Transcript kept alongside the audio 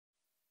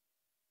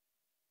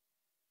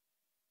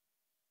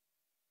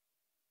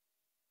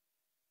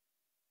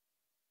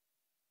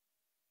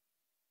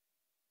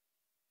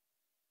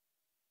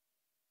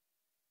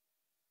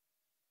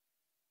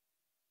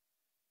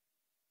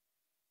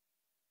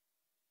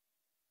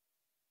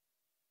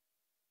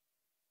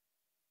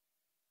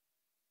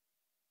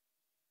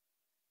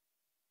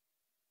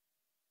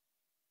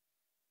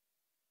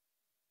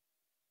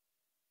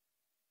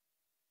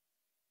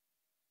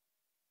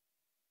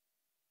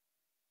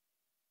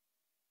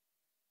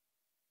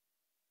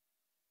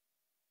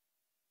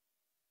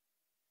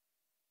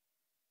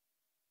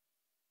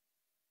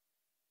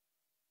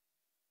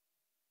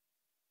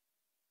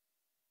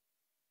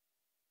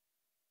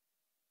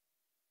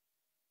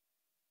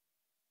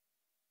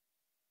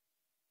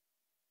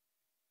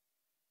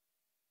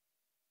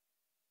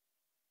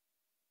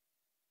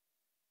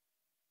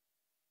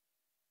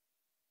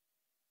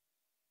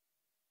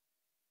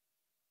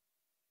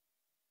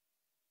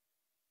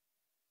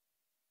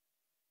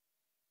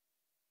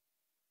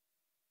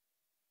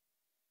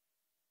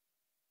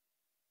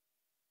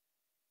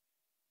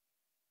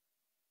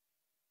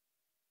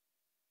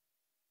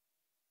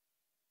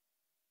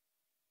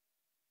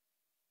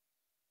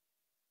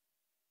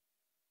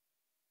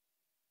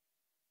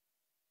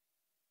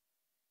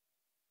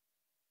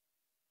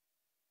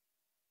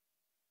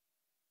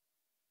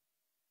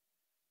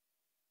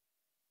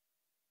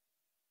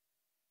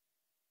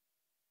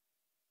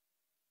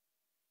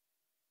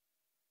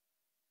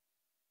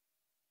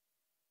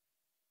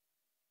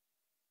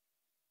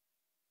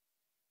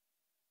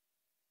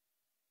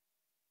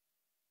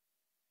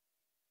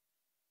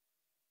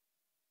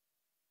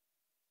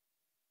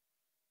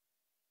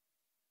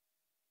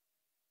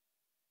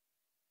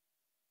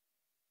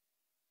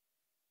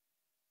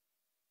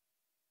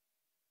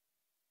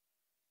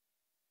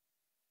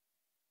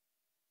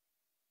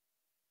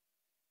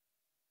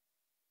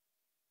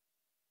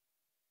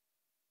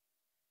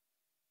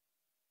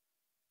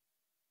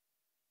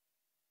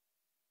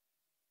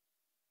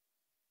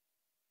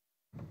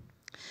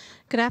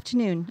Good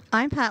afternoon.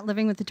 I'm Pat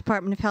Living with the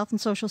Department of Health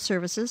and Social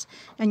Services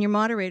and your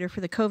moderator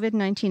for the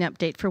COVID-19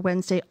 update for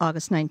Wednesday,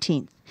 August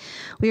 19th.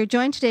 We are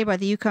joined today by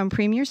the Yukon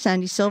Premier,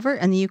 Sandy Silver,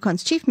 and the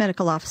Yukon's Chief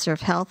Medical Officer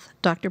of Health,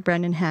 Dr.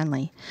 Brendan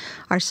Hanley.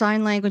 Our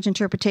sign language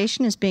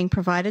interpretation is being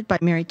provided by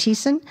Mary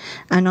Thiessen,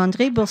 and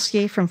André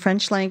Boursier from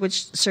French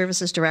Language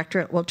Services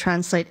Directorate will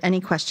translate any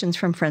questions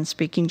from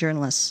French-speaking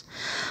journalists.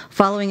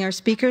 Following our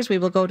speakers, we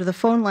will go to the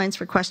phone lines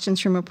for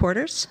questions from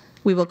reporters.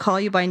 We will call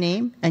you by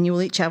name, and you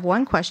will each have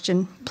one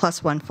question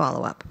plus one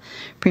follow-up.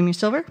 Premier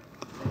Silver?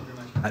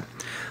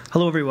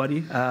 Hello,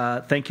 everybody.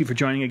 Thank you for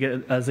joining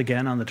us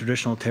again on the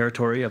traditional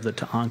territory of the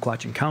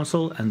T'Anquatching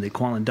Council and the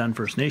Kwalin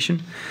First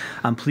Nation.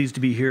 I'm pleased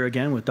to be here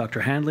again with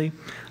Dr. Hanley.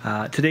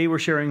 Today, we're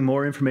sharing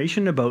more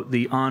information about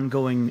the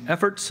ongoing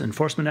efforts,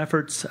 enforcement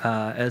efforts,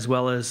 as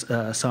well as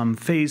some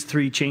Phase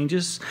 3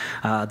 changes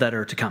that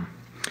are to come.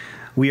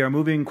 We are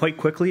moving quite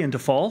quickly into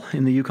fall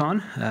in the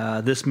Yukon.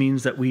 This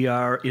means that we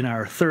are in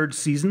our third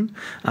season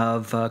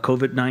of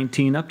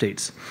COVID-19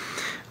 updates.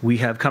 We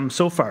have come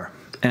so far,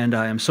 and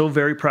I am so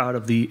very proud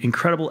of the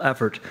incredible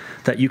effort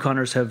that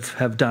Yukoners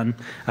have done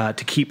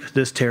to keep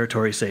this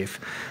territory safe.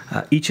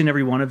 Each and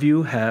every one of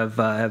you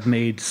have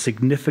made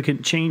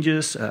significant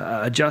changes,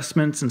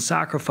 adjustments, and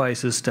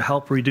sacrifices to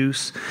help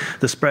reduce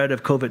the spread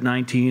of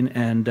COVID-19,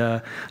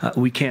 and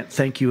we can't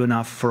thank you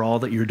enough for all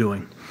that you're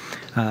doing.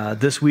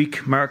 This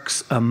week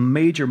marks a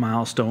major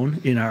milestone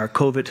in our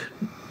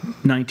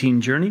COVID-19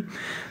 journey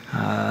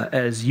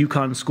as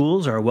Yukon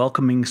schools are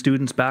welcoming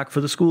students back for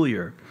the school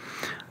year.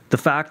 The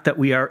fact that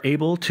we are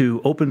able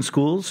to open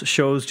schools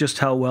shows just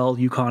how well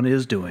Yukon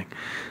is doing.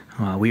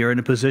 We are in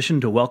a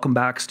position to welcome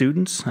back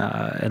students,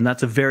 and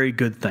that's a very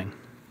good thing.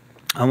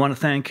 I want to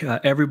thank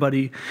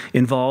everybody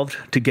involved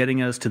to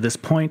getting us to this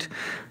point.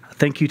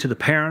 Thank you to the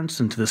parents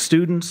and to the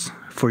students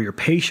for your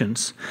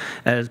patience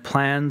as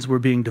plans were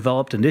being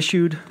developed and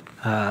issued.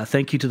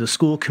 Thank you to the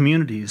school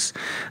communities,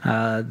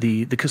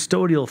 the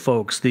custodial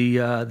folks, the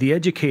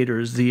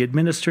educators, the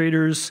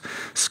administrators,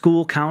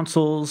 school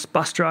councils,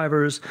 bus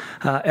drivers,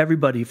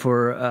 everybody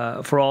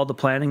for all the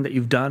planning that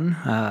you've done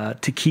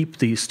to keep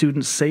the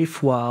students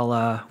safe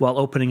while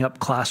opening up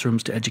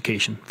classrooms to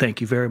education.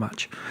 Thank you very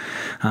much.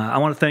 I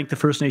want to thank the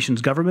First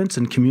Nations governments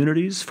and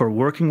communities for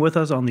working with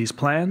us on these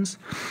plans.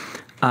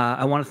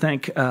 I want to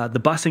thank the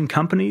busing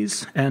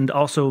companies and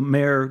also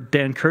Mayor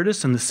Dan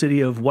Curtis and the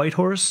City of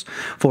Whitehorse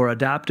for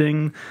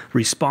adapting,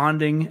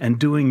 responding, and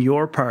doing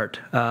your part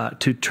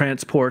to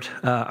transport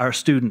our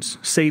students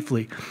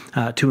safely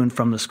to and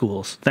from the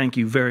schools. Thank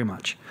you very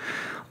much.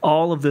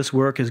 All of this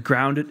work is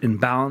grounded in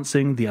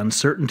balancing the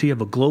uncertainty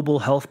of a global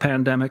health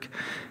pandemic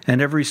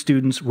and every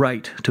student's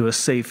right to a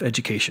safe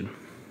education.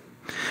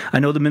 I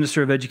know the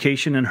Minister of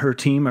Education and her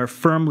team are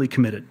firmly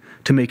committed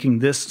to making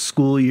this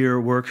school year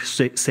work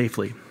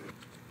safely.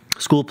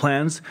 School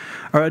plans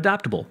are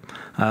adaptable,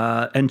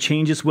 and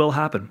changes will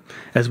happen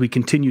as we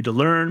continue to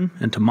learn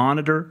and to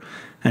monitor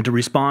and to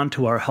respond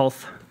to our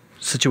health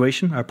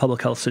situation, our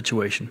public health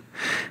situation.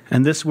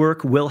 And this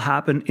work will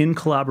happen in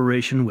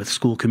collaboration with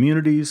school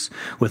communities,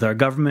 with our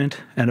government,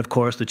 and of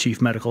course the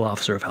Chief Medical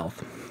Officer of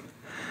Health.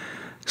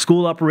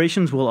 School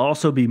operations will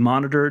also be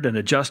monitored and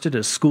adjusted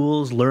as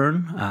schools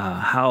learn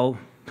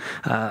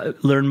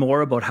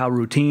more about how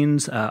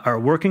routines are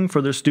working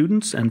for their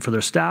students and for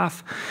their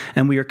staff,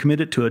 and we are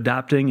committed to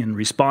adapting and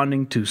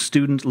responding to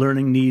student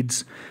learning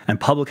needs and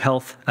public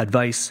health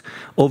advice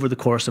over the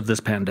course of this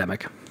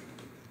pandemic.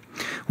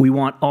 We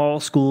want all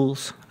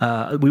schools,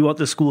 we want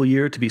this school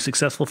year to be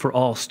successful for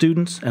all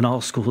students and all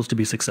schools to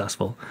be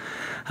successful.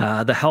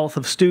 The health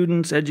of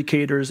students,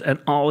 educators, and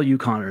all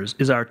Yukoners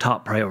is our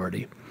top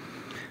priority.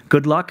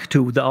 Good luck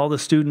to all the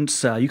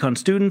students, Yukon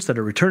students that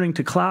are returning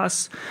to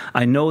class.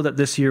 I know that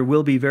this year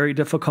will be very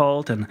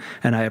difficult, and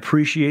I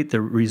appreciate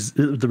the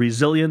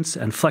resilience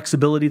and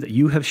flexibility that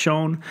you have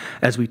shown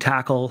as we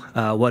tackle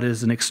what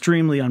is an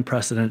extremely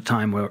unprecedented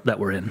time that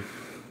we're in.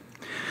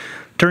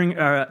 Turning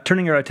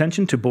our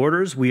attention to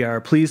borders, we are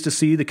pleased to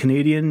see the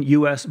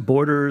Canadian-U.S.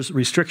 borders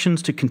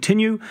restrictions to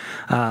continue.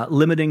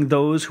 Limiting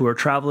those who are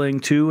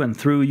traveling to and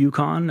through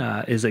Yukon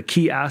is a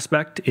key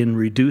aspect in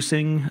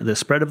reducing the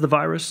spread of the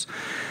virus.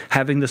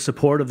 Having the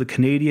support of the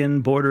Canadian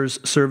Borders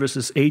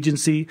Services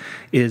Agency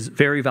is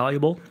very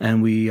valuable,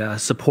 and we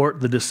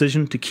support the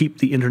decision to keep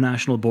the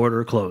international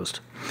border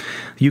closed.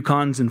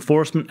 Yukon's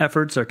enforcement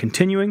efforts are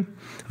continuing.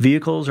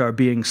 Vehicles are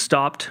being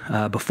stopped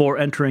before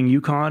entering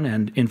Yukon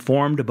and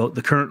informed about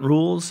the current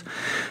rules.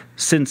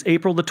 Since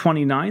April the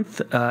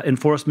 29th,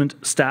 enforcement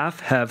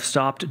staff have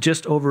stopped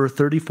just over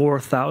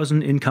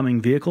 34,000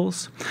 incoming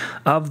vehicles.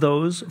 Of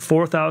those,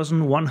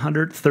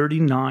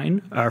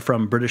 4,139 are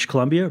from British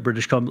Columbia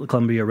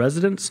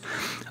residents,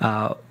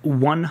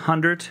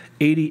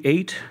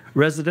 188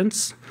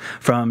 residents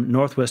from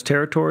Northwest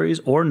Territories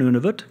or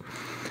Nunavut,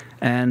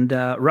 and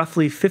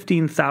roughly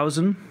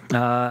 15,000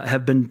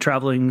 have been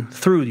traveling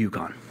through the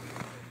Yukon.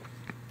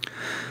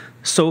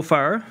 So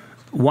far,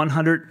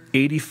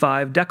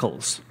 185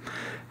 decals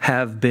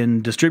have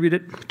been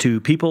distributed to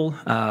people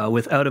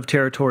with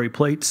out-of-territory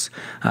plates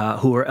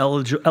who are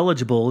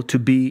eligible to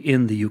be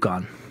in the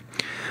Yukon.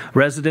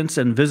 Residents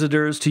and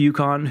visitors to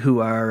Yukon who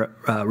are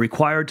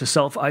required to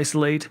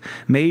self-isolate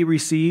may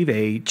receive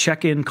a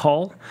check-in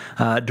call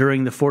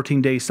during the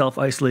 14-day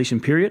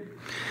self-isolation period.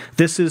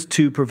 This is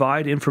to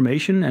provide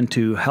information and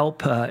to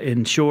help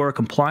ensure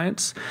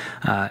compliance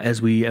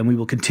and we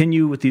will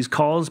continue with these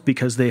calls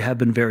because they have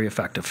been very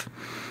effective.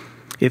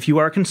 If you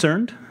are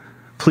concerned,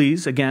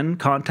 please, again,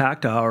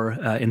 contact our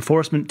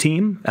enforcement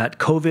team at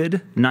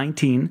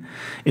COVID-19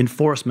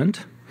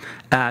 enforcement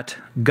at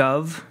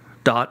gov.yk.ca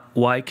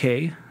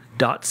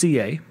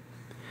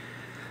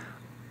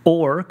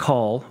or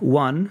call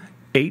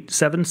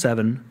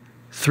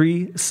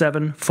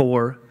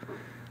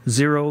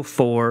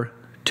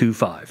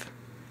 1-877-374-0425.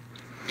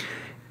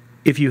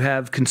 If you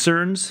have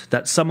concerns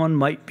that someone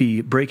might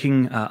be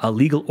breaking a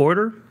legal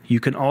order, you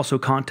can also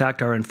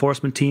contact our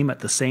enforcement team at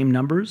the same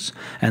numbers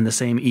and the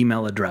same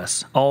email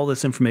address. All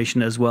this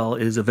information as well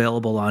is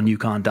available on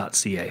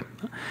yukon.ca.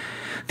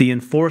 The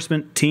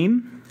enforcement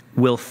team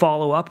will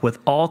follow up with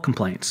all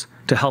complaints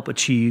to help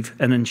achieve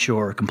and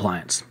ensure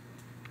compliance.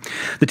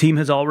 The team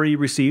has already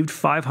received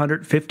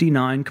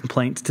 559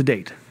 complaints to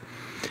date.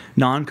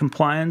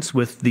 Non-compliance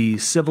with the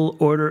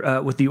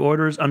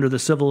orders under the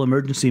Civil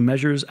Emergency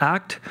Measures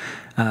Act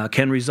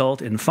can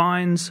result in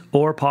fines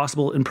or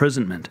possible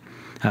imprisonment.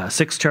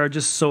 6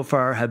 charges so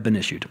far have been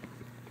issued.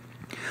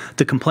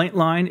 The complaint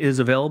line is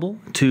available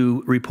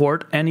to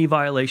report any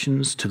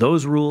violations to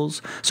those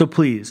rules, so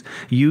please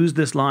use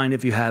this line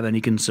if you have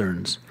any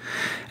concerns.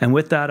 And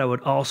with that, I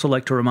would also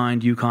like to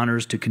remind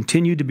Yukoners to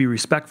continue to be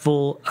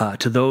respectful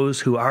to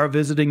those who are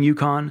visiting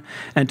Yukon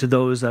and to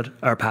those that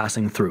are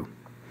passing through.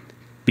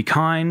 Be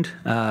kind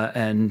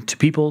and to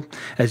people,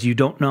 as you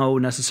don't know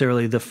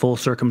necessarily the full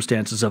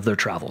circumstances of their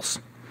travels.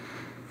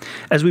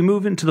 As we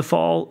move into the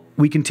fall,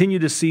 we continue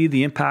to see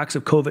the impacts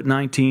of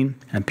COVID-19,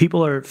 and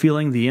people are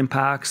feeling the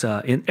impacts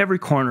in every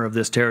corner of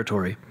this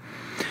territory.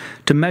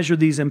 To measure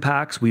these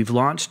impacts, we've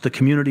launched the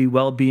Community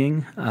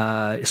Wellbeing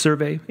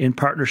Survey in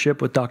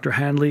partnership with Dr.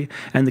 Hanley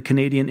and the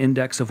Canadian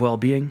Index of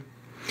Wellbeing.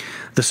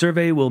 The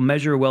survey will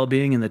measure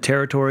well-being in the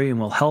territory and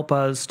will help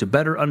us to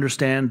better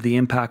understand the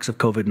impacts of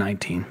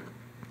COVID-19.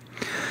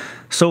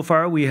 So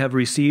far, we have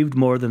received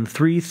more than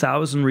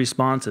 3,000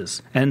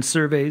 responses, and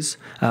surveys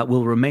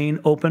will remain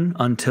open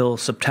until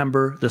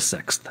September the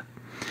 6th.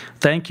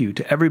 Thank you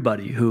to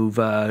everybody who've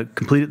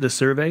completed this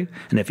survey,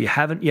 and if you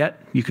haven't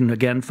yet, you can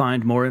again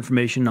find more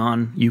information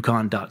on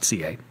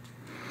yukon.ca.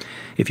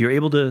 If you're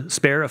able to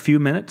spare a few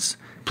minutes,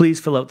 please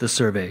fill out this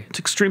survey. It's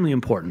extremely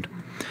important.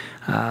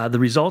 The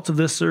results of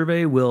this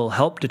survey will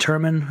help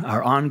determine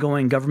our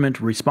ongoing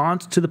government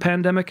response to the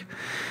pandemic,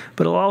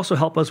 but it'll also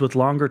help us with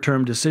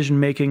longer-term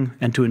decision-making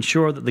and to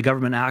ensure that the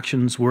government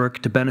actions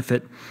work to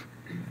benefit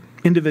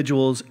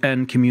individuals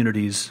and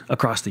communities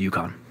across the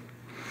Yukon.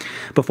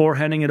 Before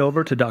handing it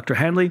over to Dr.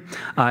 Hanley,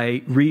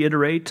 I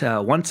reiterate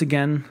once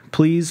again,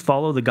 please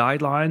follow the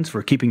guidelines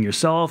for keeping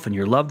yourself and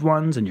your loved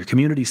ones and your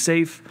community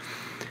safe.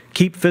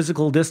 Keep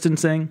physical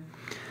distancing.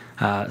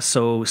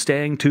 So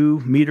staying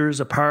 2 meters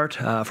apart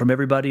from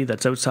everybody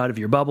that's outside of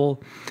your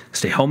bubble.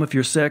 Stay home if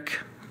you're sick.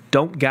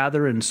 Don't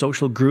gather in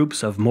social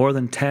groups of more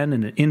than 10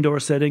 in an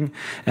indoor setting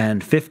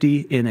and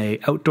 50 in an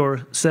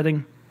outdoor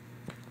setting.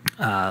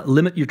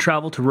 Limit your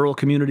travel to rural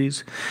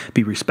communities.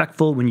 Be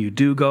respectful when you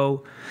do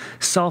go.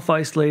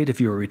 Self-isolate if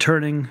you're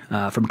returning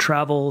from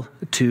travel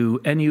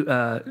to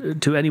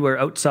anywhere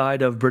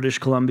outside of British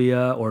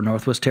Columbia or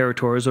Northwest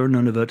Territories or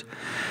Nunavut,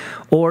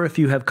 or if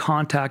you have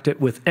contacted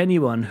with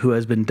anyone who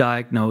has been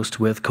diagnosed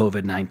with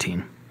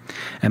COVID-19.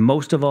 And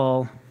most of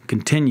all,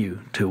 continue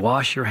to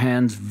wash your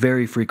hands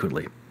very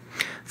frequently.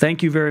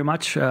 Thank you very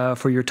much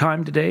for your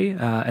time today,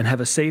 and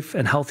have a safe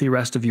and healthy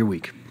rest of your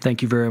week.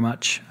 Thank you very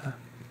much,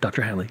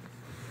 Dr. Hanley.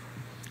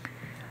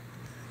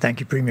 Thank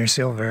you, Premier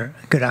Silver.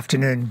 Good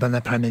afternoon, bon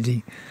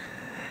après-midi.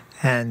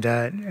 And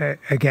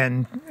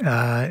again,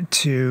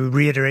 to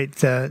reiterate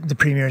the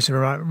Premier's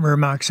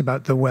remarks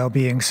about the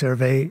well-being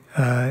survey,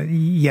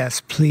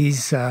 yes,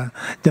 please,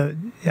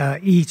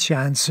 each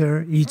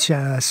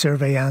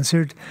survey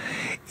answered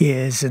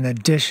is an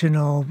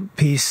additional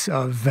piece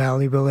of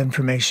valuable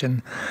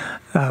information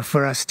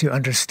for us to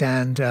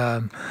understand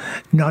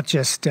not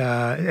just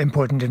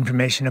important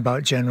information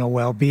about general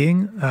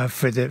well-being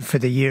for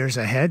the years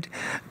ahead,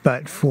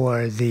 but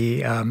for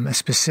the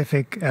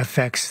specific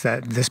effects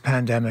that this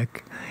pandemic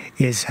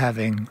is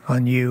having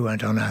on you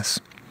and on us.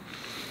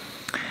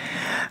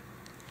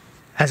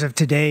 As of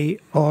today,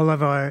 all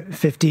of our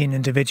 15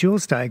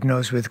 individuals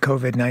diagnosed with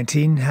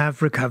COVID-19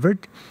 have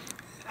recovered,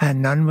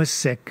 and none was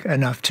sick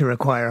enough to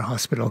require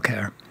hospital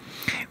care.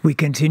 We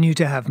continue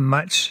to have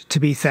much to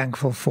be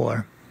thankful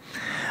for.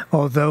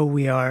 Although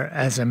we are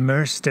as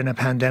immersed in a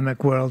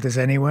pandemic world as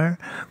anywhere,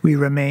 we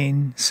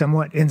remain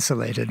somewhat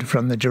insulated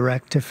from the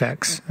direct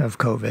effects of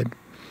COVID.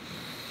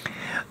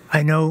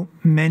 I know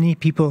many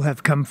people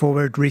have come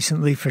forward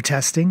recently for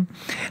testing,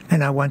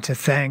 and I want to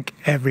thank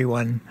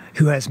everyone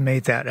who has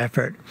made that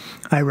effort.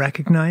 I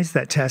recognize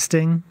that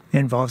testing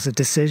involves a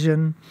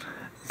decision,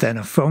 then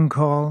a phone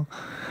call,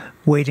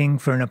 waiting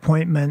for an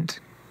appointment,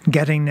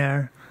 getting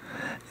there,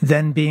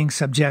 then being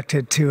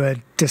subjected to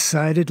a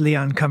decidedly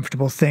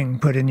uncomfortable thing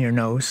put in your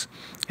nose,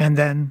 and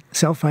then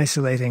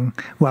self-isolating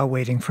while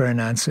waiting for an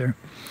answer.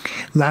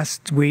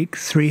 Last week,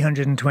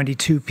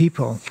 322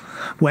 people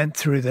went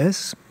through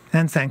this,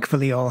 and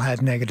thankfully all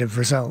had negative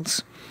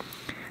results.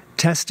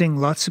 Testing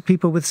lots of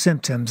people with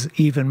symptoms,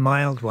 even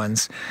mild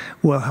ones,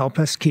 will help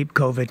us keep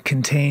COVID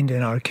contained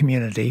in our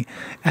community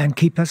and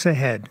keep us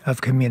ahead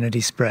of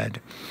community spread.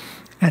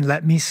 And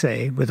let me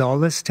say, with all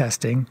this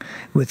testing,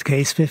 with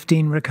case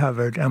 15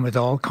 recovered and with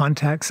all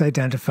contacts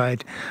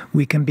identified,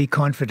 we can be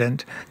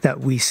confident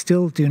that we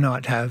still do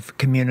not have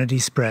community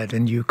spread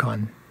in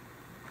Yukon.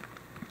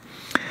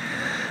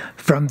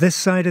 From this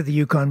side of the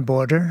Yukon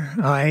border,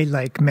 I,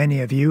 like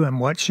many of you, am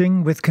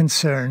watching with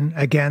concern,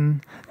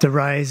 again, the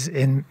rise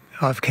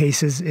of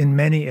cases in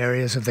many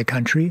areas of the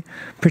country,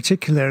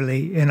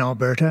 particularly in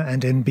Alberta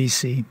and in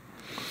BC.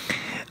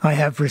 I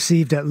have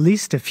received at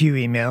least a few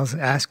emails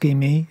asking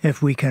me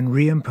if we can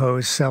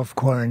reimpose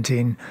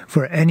self-quarantine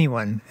for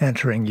anyone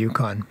entering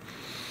Yukon.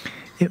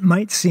 It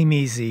might seem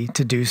easy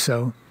to do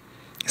so.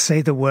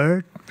 Say the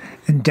word,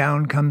 and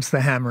down comes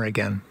the hammer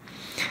again.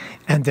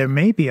 And there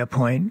may be a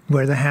point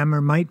where the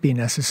hammer might be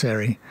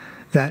necessary,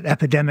 that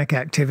epidemic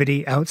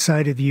activity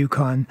outside of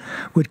Yukon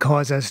would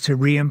cause us to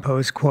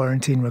reimpose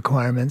quarantine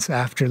requirements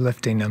after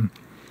lifting them.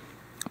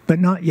 But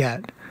not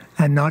yet,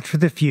 and not for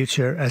the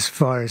future as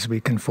far as we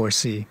can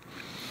foresee.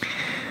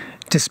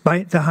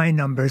 Despite the high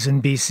numbers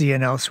in BC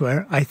and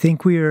elsewhere, I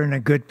think we are in a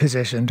good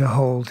position to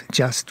hold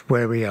just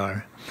where we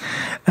are.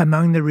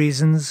 Among the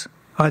reasons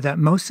are that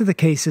most of the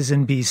cases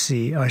in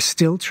BC are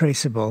still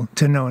traceable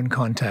to known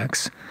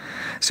contacts.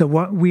 So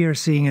what we are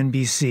seeing in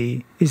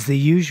BC is the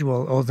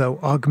usual, although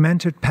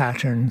augmented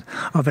pattern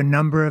of a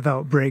number of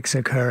outbreaks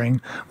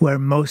occurring where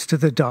most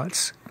of the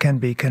dots can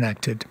be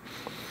connected.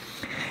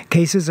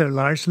 Cases are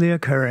largely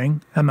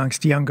occurring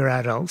amongst younger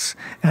adults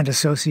and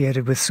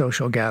associated with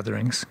social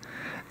gatherings.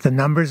 The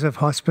numbers of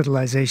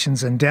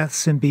hospitalizations and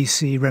deaths in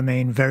BC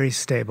remain very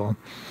stable.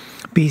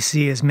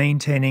 BC is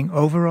maintaining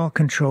overall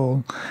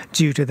control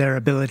due to their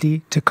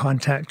ability to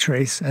contact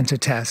trace and to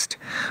test,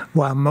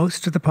 while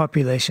most of the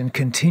population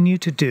continue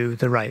to do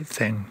the right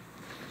thing.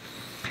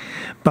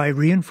 By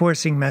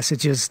reinforcing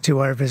messages to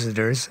our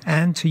visitors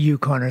and to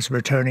Yukoners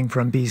returning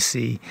from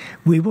BC,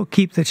 we will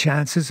keep the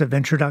chances of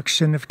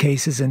introduction of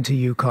cases into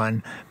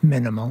Yukon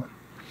minimal.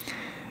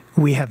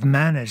 We have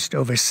managed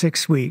over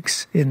 6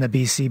 weeks in the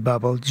BC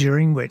bubble,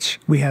 during which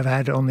we have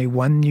had only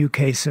one new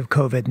case of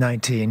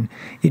COVID-19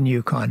 in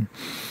Yukon.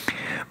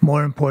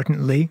 More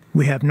importantly,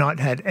 we have not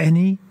had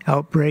any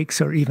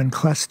outbreaks or even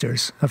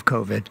clusters of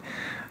COVID.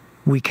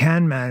 We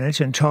can manage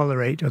and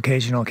tolerate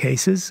occasional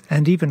cases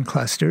and even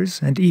clusters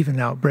and even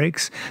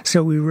outbreaks,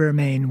 so we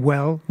remain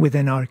well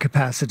within our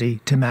capacity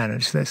to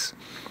manage this.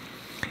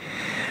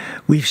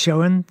 We've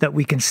shown that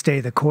we can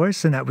stay the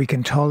course and that we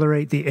can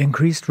tolerate the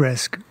increased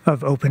risk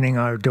of opening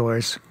our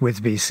doors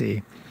with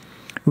BC.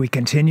 We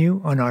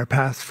continue on our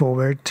path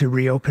forward to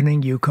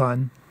reopening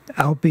Yukon,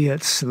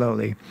 albeit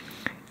slowly.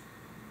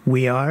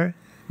 We are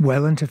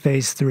well into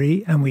phase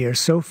 3, and we are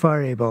so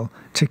far able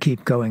to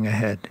keep going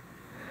ahead.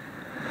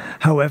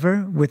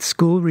 However, with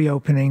school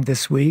reopening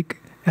this week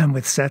and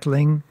with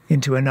settling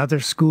into another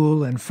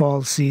school and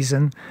fall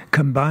season,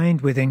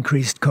 combined with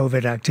increased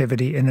COVID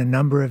activity in a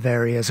number of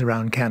areas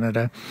around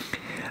Canada,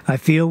 I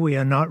feel we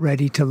are not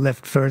ready to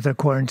lift further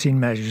quarantine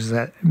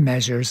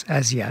measures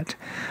as yet.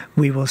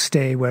 We will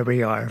stay where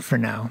we are for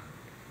now.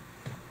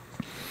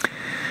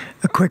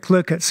 A quick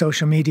look at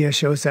social media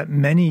shows that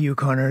many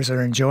Yukoners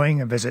are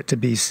enjoying a visit to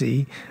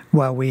BC,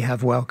 while we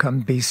have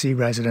welcomed BC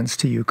residents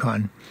to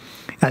Yukon.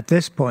 At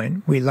this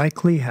point, we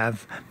likely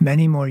have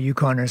many more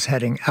Yukoners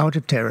heading out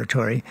of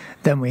territory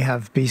than we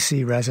have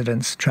BC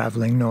residents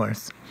traveling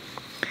north.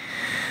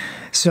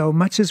 So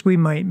much as we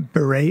might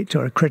berate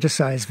or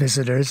criticize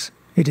visitors,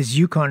 it is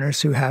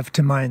Yukoners who have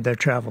to mind their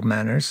travel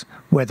manners,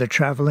 whether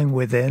traveling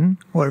within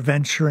or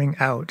venturing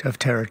out of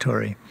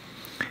territory.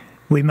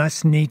 We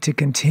must need to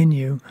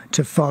continue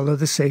to follow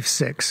the Safe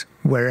Six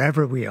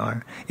wherever we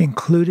are,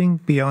 including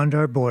beyond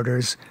our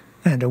borders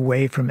and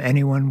away from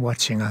anyone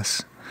watching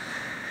us.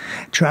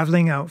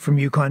 Traveling out from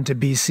Yukon to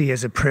BC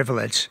is a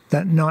privilege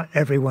that not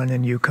everyone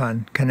in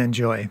Yukon can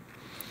enjoy.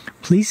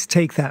 Please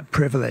take that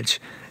privilege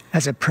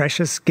as a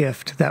precious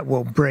gift that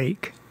will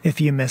break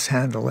if you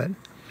mishandle it.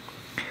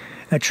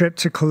 A trip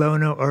to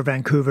Kelowna or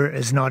Vancouver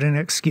is not an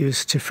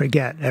excuse to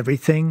forget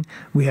everything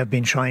we have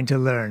been trying to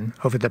learn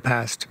over the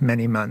past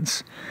many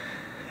months.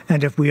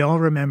 And if we all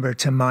remember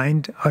to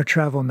mind our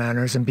travel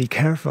manners and be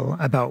careful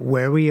about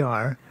where we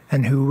are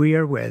and who we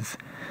are with,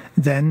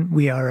 then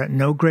we are at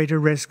no greater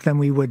risk than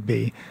we would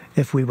be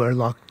if we were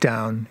locked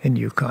down in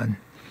Yukon.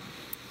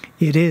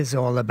 It is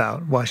all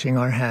about washing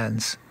our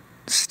hands,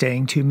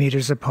 staying 2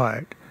 meters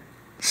apart,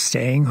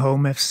 staying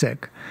home if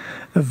sick,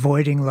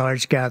 avoiding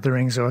large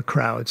gatherings or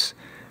crowds,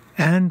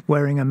 and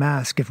wearing a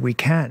mask if we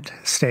can't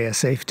stay a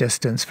safe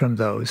distance from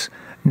those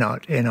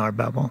not in our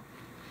bubble.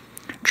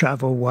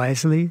 Travel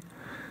wisely,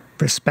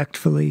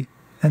 respectfully,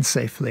 and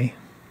safely.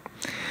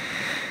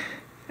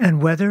 And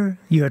whether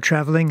you are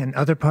traveling in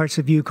other parts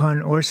of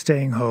Yukon or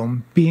staying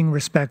home, being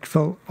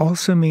respectful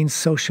also means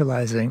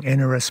socializing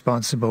in a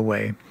responsible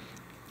way.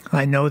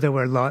 I know there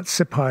were lots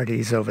of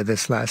parties over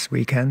this last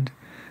weekend,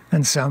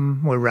 and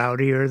some were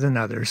rowdier than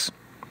others.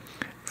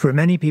 For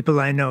many people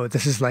I know,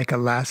 this is like a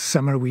last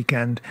summer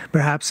weekend,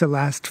 perhaps a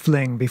last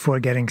fling before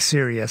getting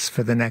serious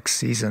for the next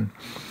season.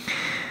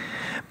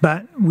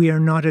 But we are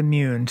not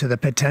immune to the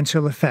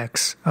potential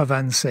effects of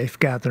unsafe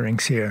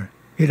gatherings here.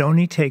 It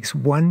only takes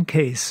one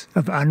case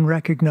of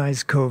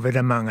unrecognized COVID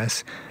among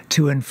us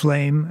to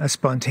inflame a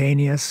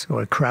spontaneous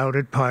or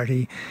crowded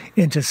party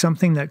into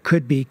something that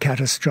could be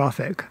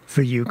catastrophic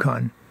for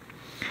Yukon.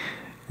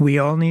 We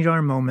all need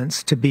our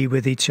moments to be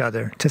with each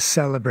other, to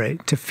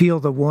celebrate, to feel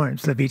the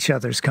warmth of each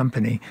other's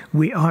company.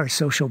 We are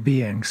social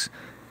beings.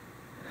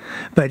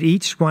 But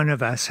each one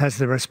of us has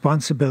the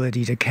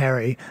responsibility to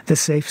carry the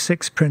Safe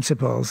Six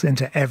principles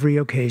into every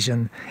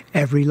occasion,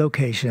 every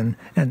location,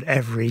 and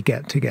every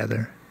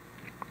get-together.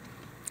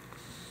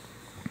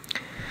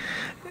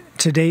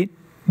 To date,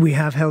 we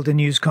have held a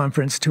news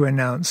conference to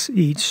announce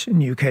each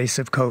new case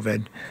of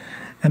COVID.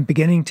 And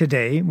beginning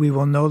today, we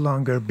will no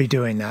longer be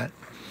doing that.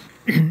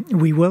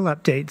 We will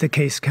update the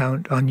case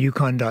count on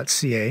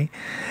yukon.ca,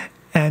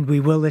 and we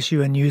will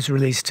issue a news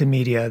release to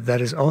media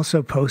that is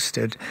also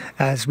posted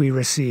as we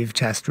receive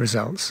test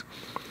results.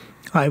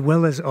 I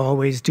will, as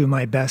always, do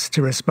my best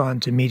to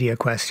respond to media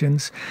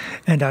questions,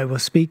 and I will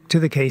speak to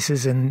the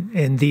cases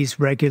in these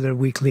regular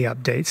weekly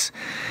updates.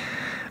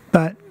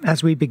 But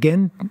as we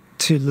begin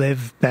to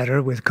live better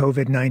with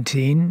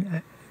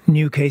COVID-19,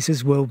 new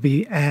cases will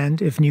be,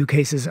 and if new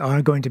cases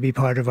are going to be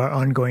part of our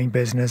ongoing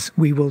business,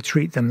 we will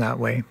treat them that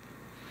way.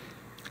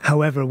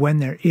 However, when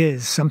there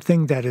is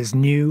something that is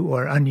new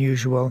or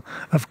unusual,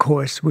 of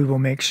course, we will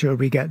make sure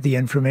we get the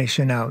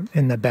information out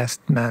in the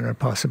best manner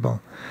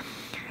possible.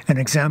 An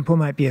example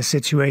might be a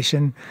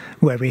situation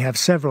where we have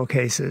several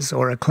cases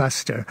or a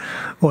cluster,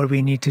 or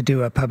we need to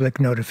do a public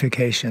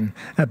notification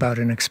about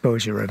an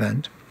exposure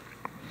event.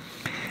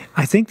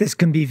 I think this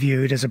can be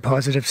viewed as a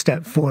positive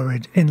step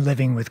forward in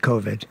living with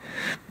COVID.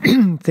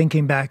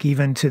 Thinking back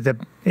even to the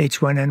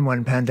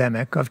H1N1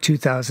 pandemic of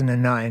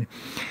 2009,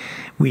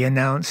 we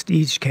announced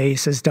each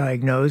case as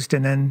diagnosed,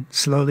 and then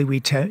slowly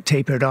we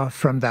tapered off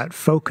from that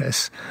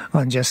focus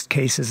on just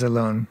cases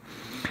alone.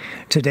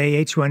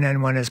 Today,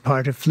 H1N1 is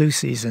part of flu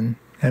season,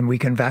 and we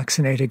can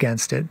vaccinate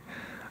against it.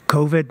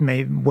 COVID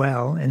may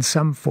well, in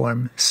some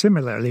form,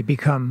 similarly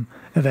become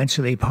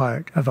eventually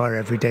part of our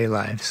everyday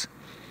lives.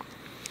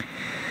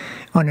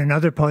 On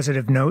another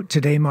positive note,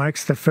 today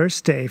marks the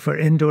first day for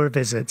indoor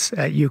visits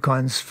at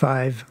Yukon's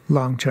 5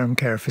 long-term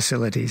care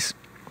facilities.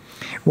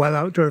 While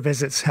outdoor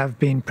visits have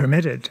been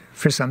permitted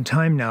for some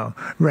time now,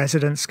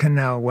 residents can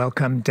now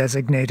welcome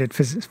designated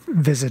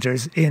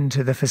visitors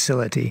into the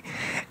facility,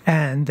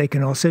 and they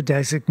can also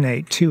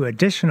designate 2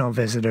 additional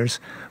visitors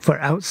for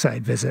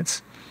outside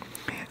visits.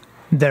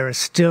 There are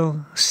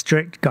still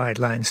strict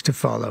guidelines to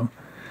follow: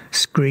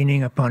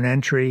 screening upon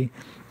entry,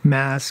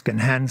 mask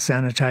and hand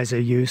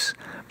sanitizer use,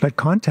 but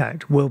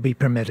contact will be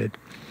permitted.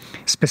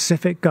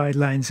 Specific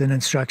guidelines and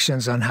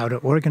instructions on how to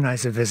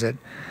organize a visit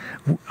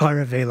are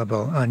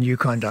available on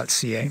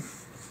yukon.ca.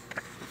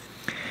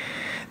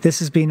 This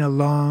has been a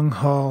long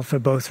haul for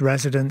both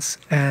residents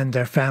and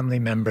their family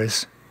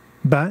members,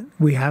 but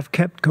we have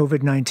kept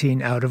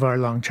COVID-19 out of our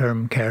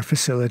long-term care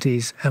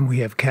facilities, and we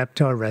have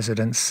kept our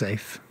residents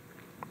safe.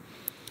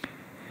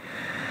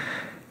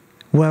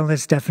 Well,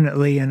 there's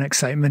definitely an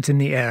excitement in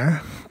the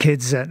air.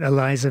 Kids at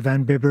Eliza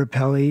Van Bibber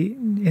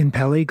in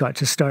Pelly got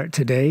to start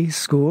today,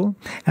 school,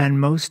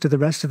 and most of the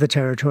rest of the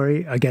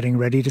territory are getting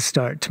ready to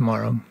start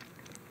tomorrow.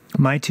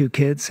 My 2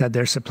 kids had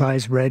their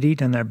supplies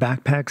readied and their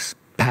backpacks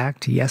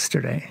packed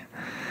yesterday.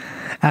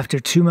 After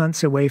 2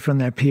 months away from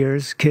their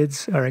peers,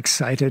 kids are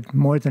excited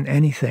more than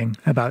anything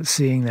about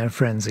seeing their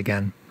friends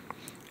again.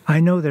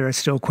 I know there are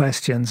still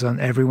questions on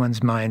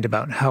everyone's mind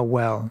about how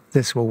well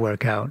this will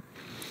work out.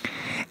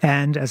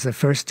 And as the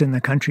first in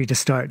the country to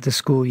start the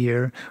school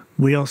year,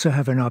 we also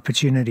have an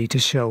opportunity to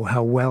show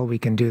how well we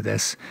can do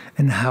this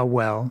and how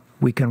well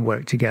we can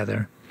work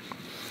together.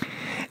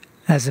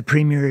 As the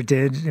Premier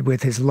did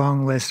with his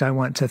long list, I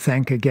want to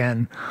thank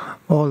again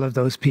all of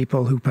those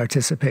people who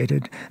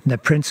participated, the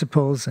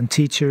principals and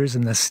teachers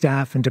and the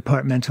staff and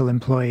departmental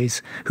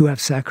employees who have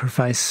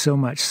sacrificed so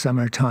much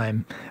summer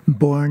time,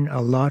 borne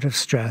a lot of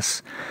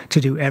stress to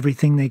do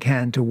everything they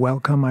can to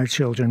welcome our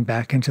children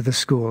back into the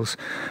schools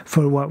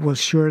for what will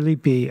surely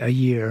be a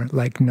year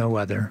like no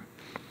other.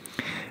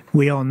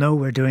 We all know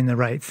we're doing the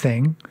right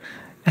thing,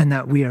 and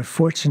that we are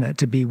fortunate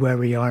to be where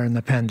we are in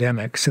the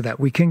pandemic so that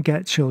we can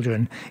get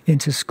children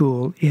into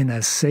school in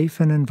as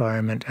safe an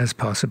environment as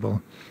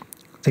possible.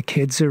 The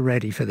kids are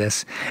ready for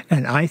this,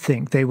 and I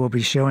think they will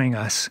be showing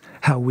us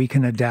how we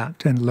can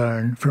adapt and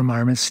learn from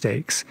our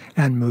mistakes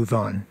and move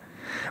on.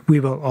 We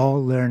will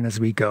all learn as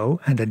we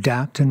go and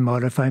adapt and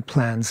modify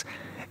plans,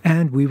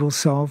 and we will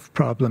solve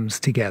problems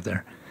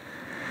together.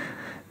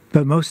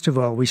 But most of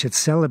all, we should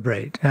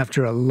celebrate,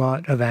 after a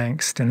lot of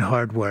angst and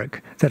hard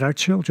work, that our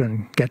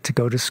children get to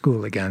go to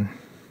school again.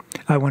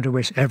 I want to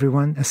wish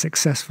everyone a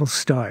successful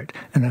start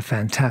and a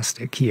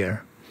fantastic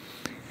year.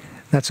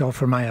 That's all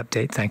for my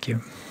update. Thank you.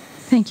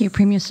 Thank you,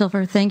 Premier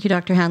Silver. Thank you,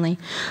 Dr. Hanley.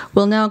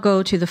 We'll now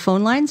go to the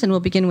phone lines, and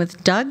we'll begin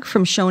with Doug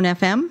from Shone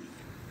FM.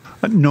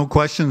 No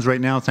questions right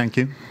now, thank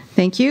you.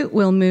 Thank you.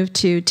 We'll move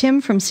to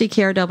Tim from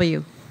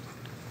CKRW.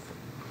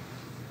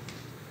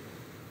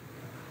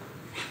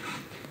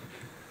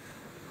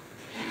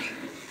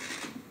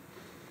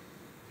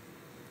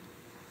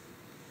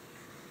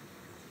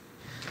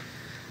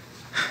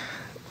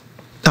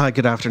 Hi,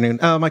 good afternoon.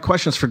 My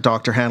question is for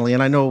Dr. Hanley,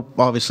 and I know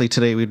obviously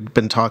today we've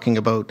been talking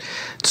about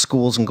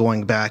schools and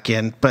going back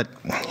in, but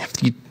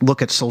if you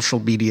look at social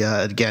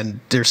media,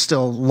 again, there's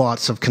still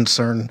lots of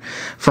concern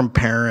from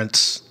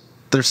parents.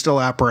 They're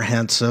still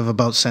apprehensive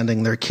about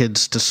sending their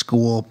kids to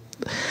school.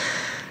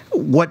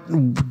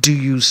 What do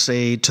you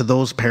say to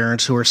those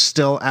parents who are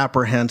still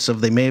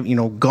apprehensive? They may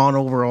have, gone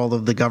over all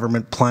of the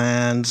government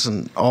plans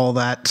and all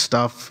that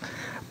stuff.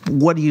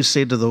 What do you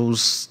say to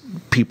those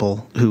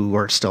people who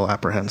are still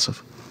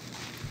apprehensive?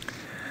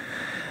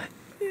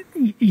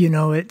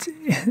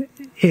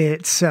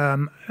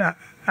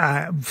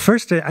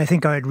 First, I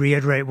think I'd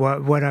reiterate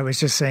what I was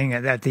just saying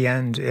at the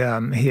end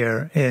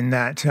here, in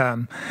that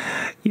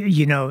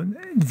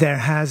there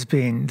has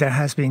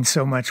been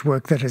so much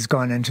work that has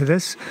gone into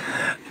this.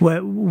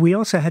 Well, we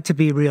also had to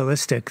be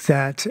realistic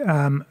that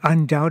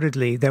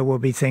undoubtedly there will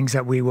be things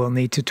that we will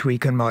need to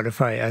tweak and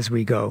modify as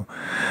we go,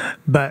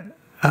 but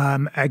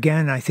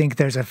again, I think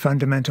there's a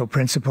fundamental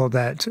principle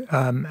that,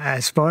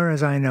 as far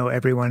as I know,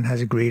 everyone has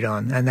agreed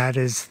on, and that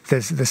is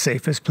the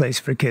safest place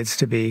for kids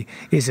to be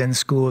is in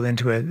school, in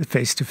a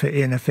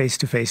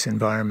face-to-face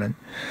environment.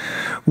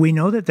 We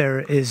know that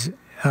there is.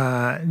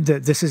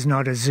 That this is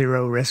not a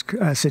zero risk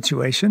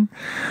situation.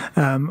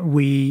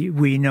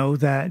 We know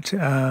that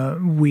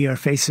we are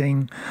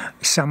facing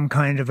some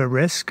kind of a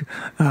risk,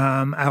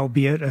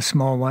 albeit a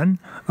small one,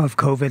 of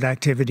COVID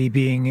activity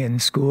being in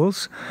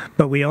schools.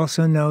 But we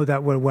also know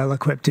that we're well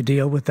equipped to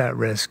deal with that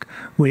risk.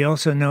 We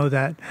also know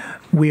that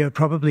we are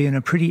probably in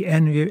a pretty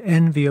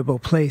enviable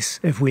place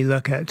if we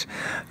look at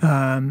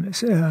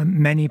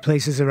many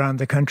places around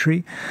the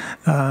country,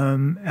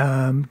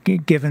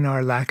 given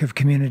our lack of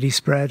community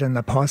spread and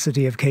the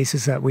paucity of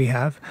cases that we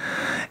have,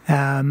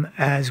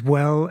 as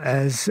well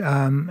as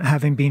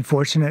having been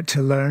fortunate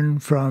to learn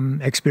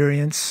from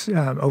experience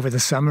over the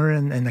summer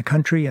in the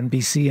country, in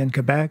BC and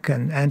Quebec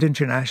and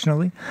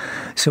internationally.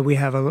 So we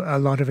have a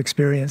lot of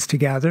experience to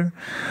gather.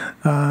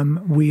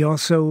 We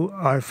also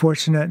are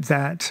fortunate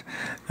that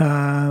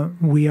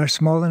we are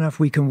small enough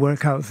we can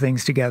work out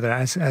things together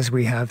as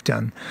we have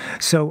done.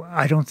 So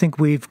I don't think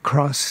we've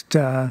crossed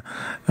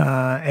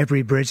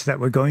every bridge that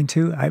we're going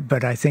to,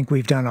 but I think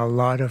we've done a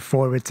lot of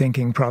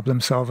forward-thinking problem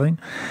solving,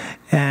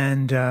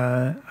 and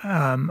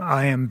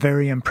I am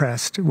very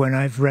impressed when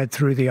I've read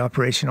through the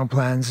operational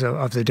plans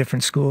of the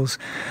different schools.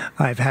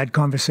 I've had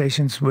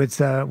conversations with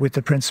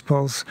the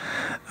principals.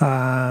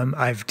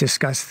 I've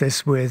discussed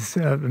this with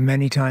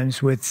many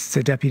times with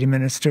the deputy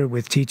minister,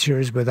 with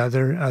teachers, with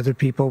other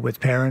people, with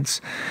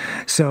parents.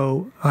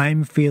 So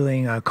I'm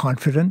feeling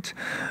confident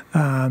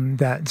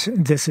that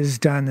this is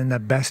done in the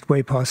best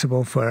way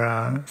possible for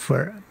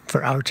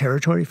our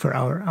territory, for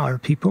our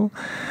people.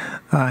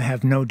 I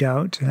have no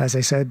doubt, as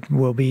I said,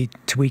 we'll be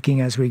tweaking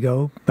as we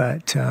go,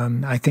 but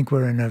I think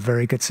we're in a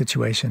very good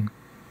situation.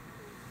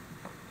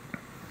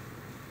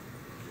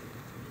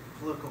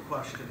 Political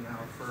question now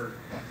for...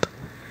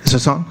 Is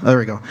this on? There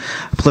we go.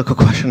 Political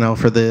question now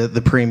for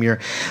the Premier.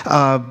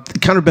 I've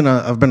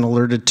been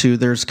alerted to,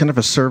 there's kind of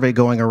a survey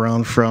going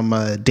around from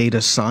Data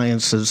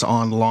Sciences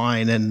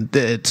Online, and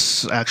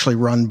it's actually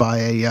run by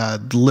a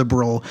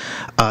liberal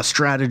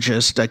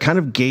strategist, kind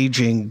of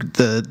gauging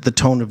the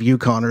tone of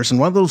Yukoners. And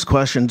one of those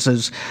questions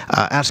is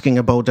asking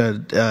about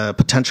a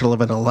potential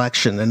of an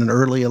election, and an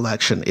early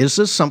election. Is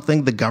this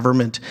something the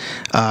government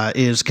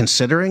is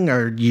considering?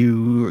 Are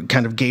you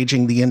kind of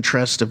gauging the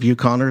interest of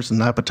Yukoners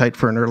and appetite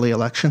for an early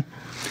election?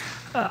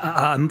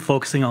 I'm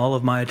focusing all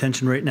of my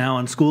attention right now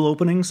on school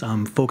openings.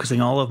 I'm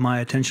focusing all of my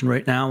attention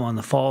right now on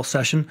the fall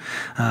session.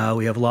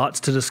 We have lots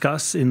to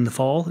discuss in the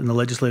fall, in the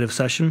legislative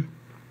session,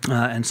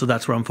 and so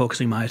that's where I'm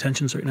focusing my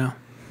attentions right now.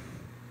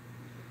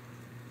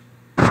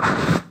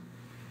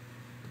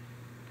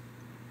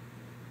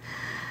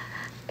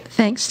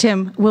 Thanks,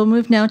 Tim. We'll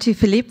move now to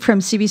Philippe from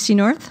CBC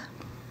North.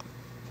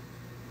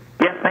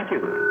 Yes, thank you.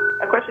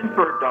 A question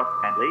for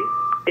Dr. Hanley.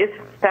 If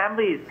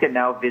families can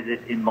now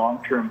visit in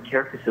long-term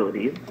care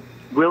facilities,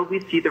 will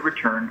we see the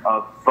return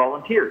of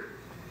volunteers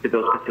to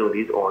those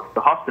facilities or to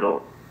the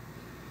hospital?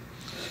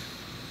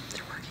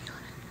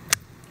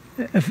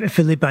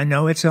 Philippe, I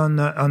know it's on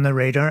the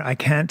radar. I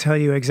can't tell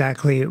you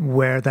exactly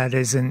where that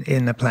is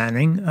in the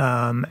planning,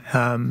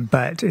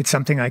 but it's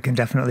something I can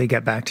definitely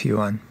get back to you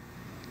on.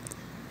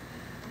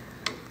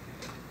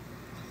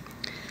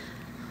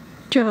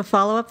 Do you have a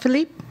follow-up,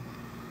 Philippe?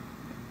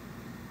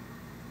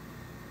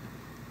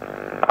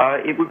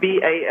 It would be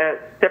a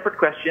separate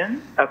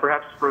question,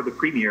 perhaps for the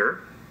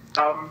Premier.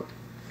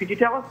 Could you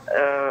tell us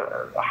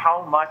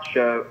how much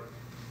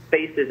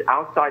spaces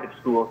outside of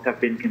schools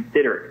have been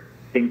considered?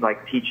 Things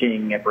like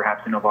teaching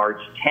perhaps in a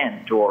large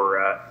tent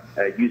or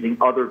using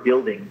other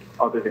buildings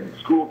other than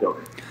school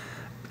buildings?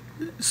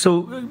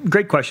 So,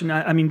 great question.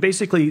 I mean,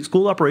 basically,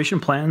 school operation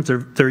plans,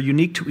 they're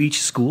unique to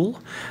each school.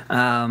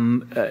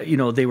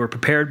 They were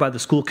prepared by the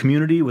school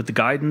community with the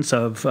guidance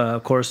of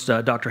course,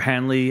 Dr.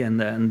 Hanley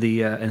and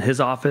his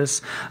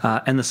office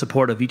and the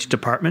support of each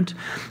department.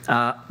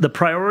 The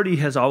priority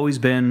has always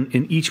been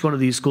in each one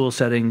of these school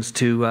settings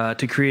to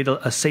create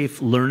a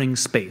safe learning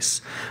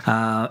space,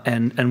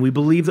 and we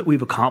believe that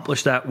we've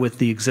accomplished that with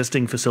the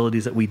existing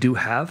facilities that we do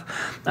have.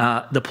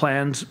 The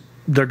plans,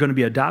 they're going to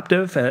be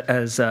adaptive,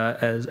 as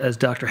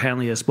Dr.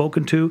 Hanley has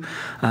spoken to.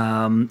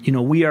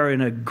 We are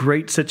in a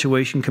great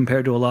situation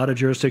compared to a lot of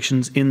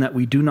jurisdictions in that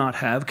we do not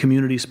have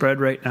community spread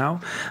right now.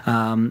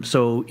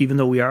 So even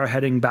though we are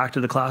heading back to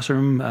the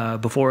classroom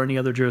before any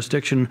other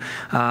jurisdiction,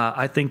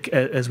 I think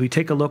as we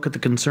take a look at the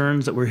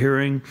concerns that we're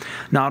hearing,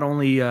 not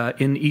only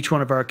in each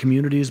one of our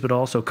communities, but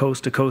also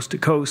coast to coast to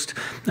coast,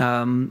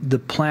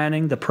 the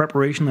planning, the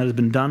preparation that has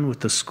been done with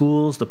the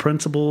schools, the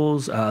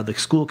principals, the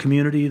school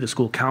community, the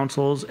school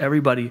councils,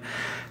 everybody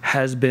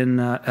has been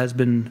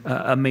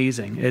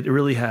amazing. It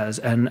really has,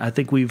 and I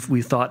think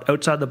we've thought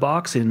outside the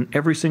box in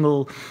every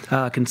single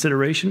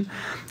consideration,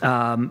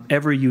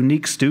 every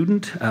unique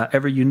student,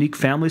 every unique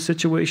family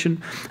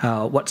situation.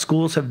 What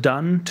schools have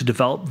done to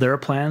develop their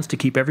plans to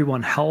keep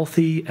everyone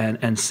healthy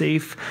and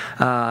safe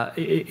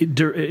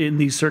in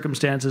these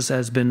circumstances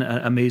has been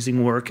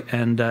amazing work,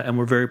 and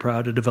we're very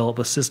proud to develop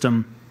a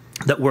system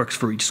that works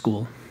for each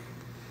school.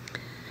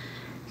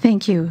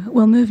 Thank you.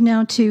 We'll move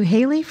now to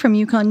Haley from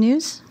Yukon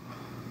News.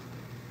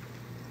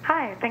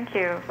 Hi, thank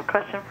you. A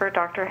question for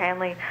Dr.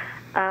 Hanley.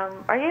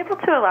 Are you able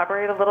to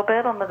elaborate a little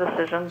bit on the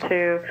decision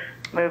to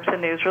move to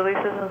news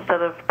releases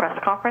instead of press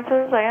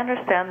conferences? I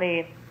understand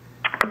the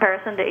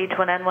comparison to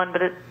H1N1,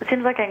 but it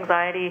seems like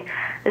anxiety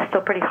is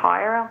still pretty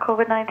high around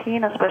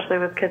COVID-19, especially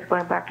with kids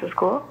going back to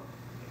school.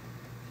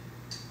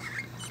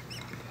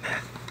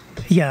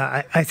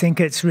 Yeah, I think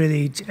it's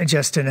really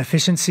just an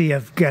efficiency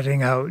of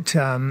getting out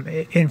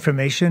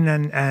information,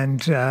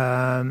 and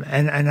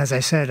as I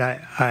said,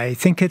 I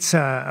think it's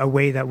a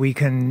way that we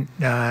can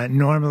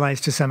normalize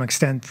to some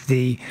extent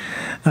the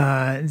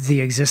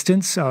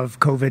existence of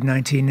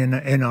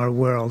COVID-19 in our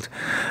world.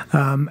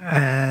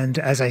 And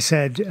as I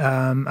said,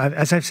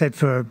 as I've said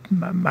for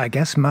I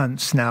guess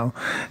months now,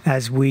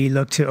 as we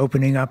look to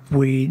opening up,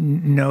 we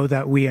know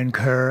that we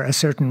incur a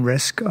certain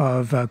risk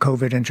of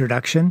COVID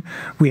introduction.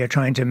 We are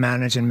trying to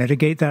manage and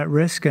mitigate that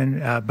risk,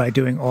 and by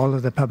doing all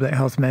of the public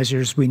health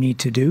measures we need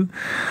to do.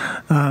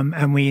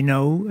 And we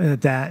know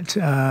that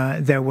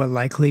there will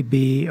likely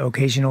be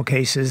occasional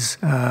cases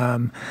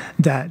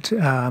that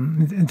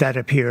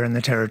appear in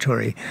the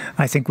territory.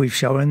 I think we've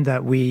shown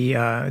that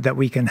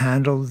we can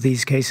handle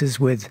these cases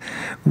with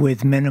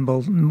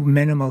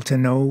minimal to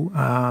no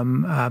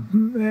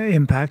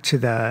impact to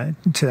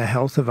the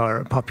health of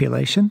our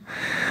population,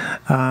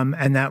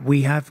 and that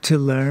we have to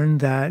learn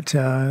that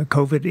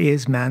COVID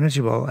is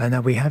manageable, and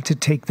that we have to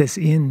take this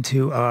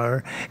into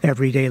our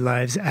everyday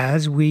lives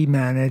as we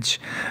manage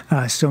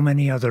so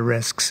many other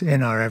risks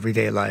in our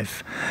everyday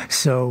life.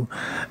 So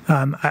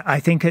I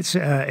think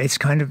it's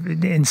kind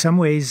of in some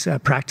ways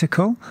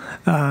practical,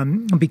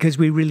 because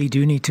we really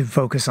do need to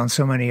focus on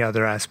so many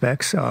other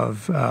aspects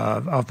of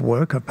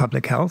work, of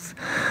public health.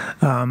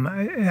 But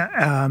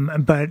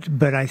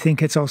I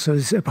think it's also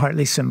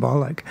partly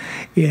symbolic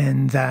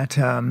in that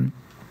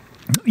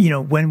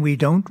when we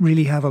don't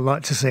really have a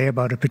lot to say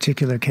about a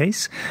particular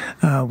case,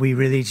 we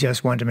really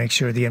just want to make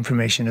sure the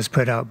information is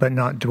put out, but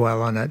not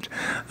dwell on it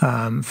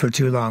for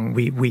too long.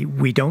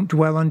 We don't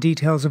dwell on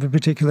details of a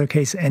particular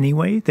case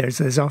anyway.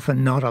 There's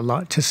often not a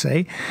lot to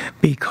say,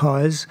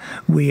 because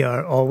we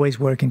are always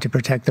working to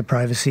protect the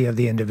privacy of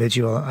the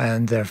individual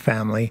and their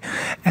family,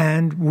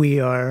 and we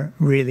are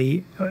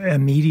really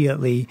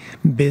immediately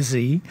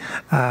busy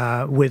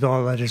with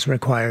all that is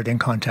required in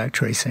contact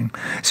tracing.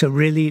 So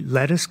really,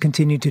 let us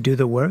continue to do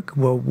the work.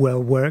 We'll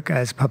work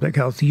as public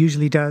health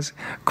usually does,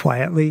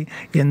 quietly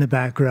in the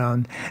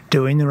background,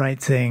 doing the right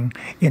thing,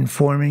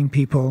 informing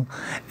people,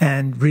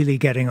 and really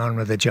getting on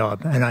with the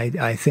job. And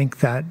I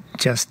think that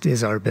just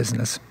is our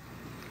business.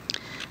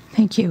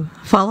 Thank you.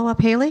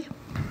 Follow-up, Haley?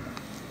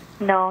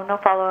 No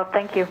follow-up.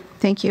 Thank you.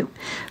 Thank you.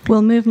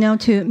 We'll move now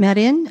to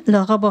Marine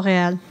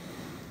Laura-Boréal.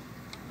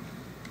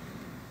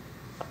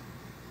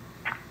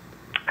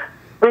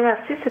 Oui,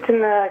 merci. C'est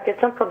une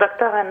question pour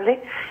Dr. Hanley.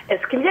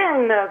 Est-ce qu'il y a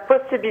une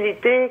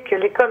possibilité que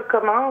l'école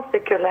commence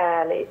et que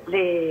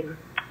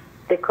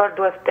l'école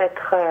doivent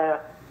être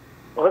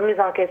remises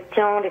en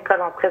question,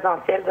 l'école en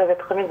présentiel doivent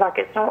être remises en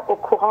question au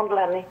courant de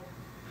l'année?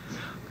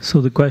 So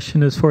the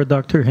question is for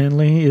Dr.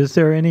 Hanley. Is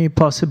there any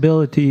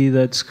possibility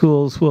that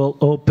schools will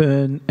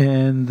open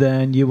and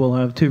then you will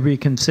have to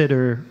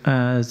reconsider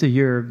as the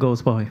year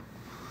goes by?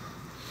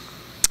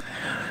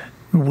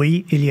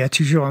 Oui, il y a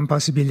toujours une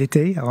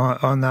possibilité.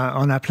 On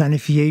a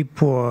planifié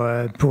pour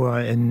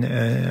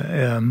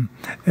une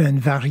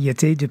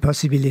variété de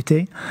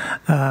possibilités.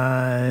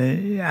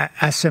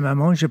 À ce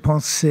moment, je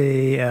pense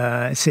que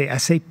c'est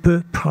assez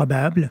peu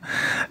probable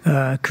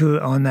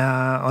qu'on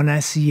a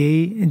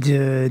essayé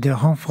de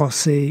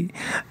renforcer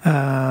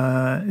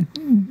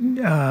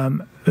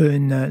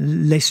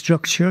les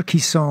structures qui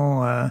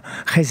sont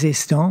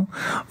résistantes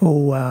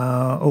au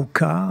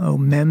cas, ou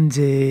même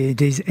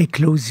des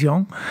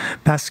éclosions,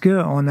 parce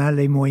que on a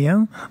le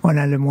moyen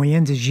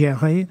de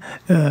gérer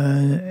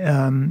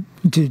une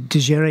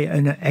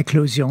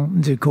éclosion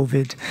de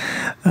COVID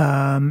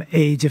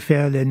et de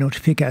faire les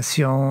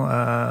notifications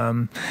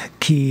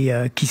qui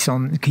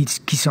sont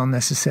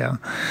nécessaires.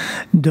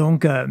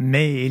 Donc,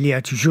 mais il y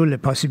a toujours la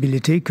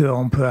possibilité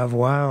qu'on peut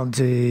avoir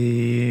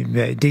des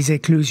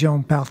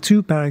éclosions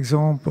partout, par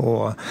exemple, ou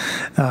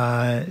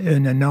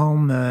une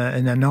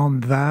énorme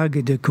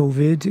vague de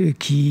COVID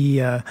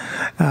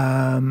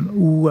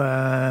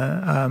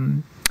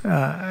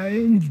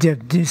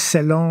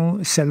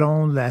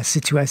selon la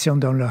situation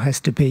dans le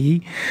reste du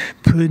pays,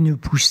 peut nous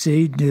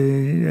pousser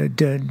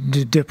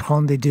de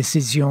prendre des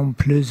décisions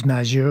plus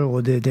majeures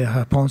ou des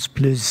réponses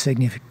plus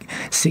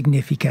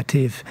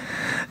significatives.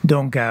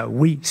 Donc,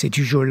 oui, c'est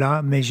toujours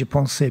là, mais je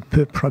pense que c'est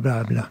peu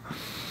probable.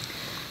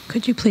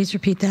 Could you please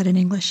repeat that in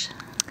English?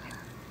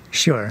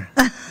 Sure.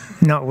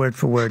 Not word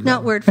for word.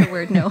 Not word for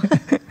word, no.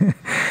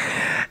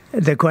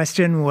 The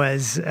question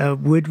was,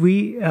 would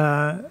we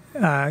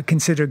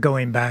consider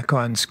going back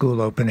on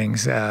school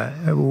openings?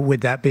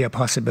 Would that be a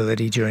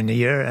possibility during the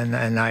year?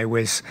 And I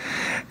was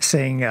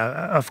saying,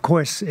 of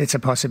course, it's a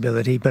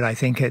possibility, but I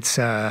think it's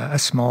a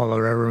small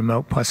or a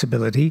remote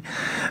possibility.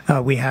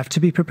 We have to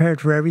be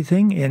prepared for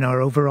everything in our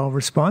overall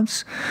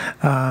response.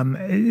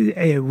 In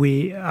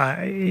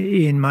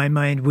my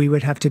mind, we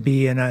would have to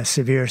be in a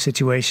severe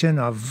situation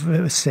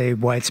of, say,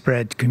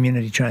 widespread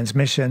community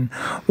transmission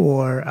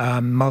or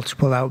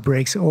multiple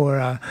outbreaks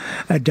or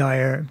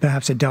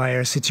perhaps a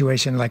dire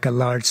situation like a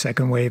large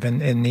second wave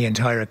in the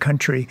entire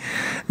country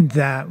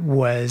that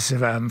was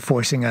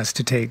forcing us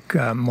to take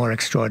more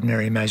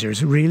extraordinary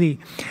measures. Really,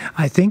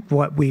 I think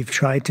what we've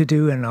tried to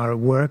do in our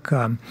work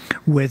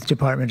with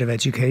Department of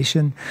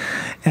Education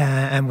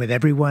and with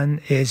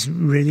everyone is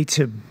really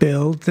to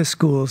build the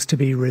schools to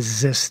be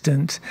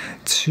resistant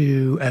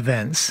to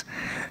events.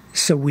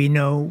 So we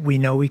know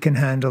we can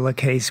handle a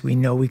case. We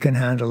know we can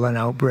handle an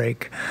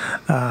outbreak.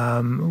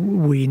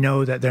 We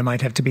know that there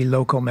might have to be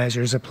local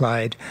measures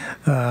applied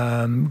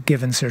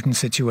given certain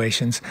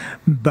situations.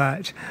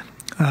 But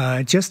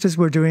just as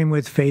we're doing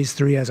with Phase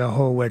 3 as a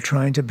whole, we're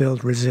trying to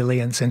build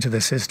resilience into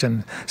the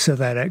system so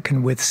that it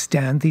can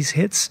withstand these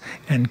hits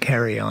and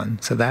carry on.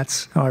 So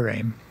that's our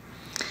aim.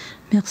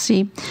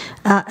 Merci.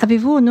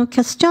 Avez-vous une autre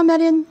question,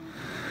 Marine?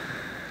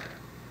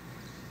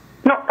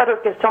 Non, pas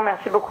d'autres questions.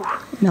 Merci beaucoup.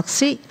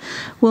 Merci.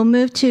 We'll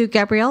move to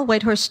Gabrielle,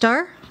 Whitehorse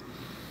Star.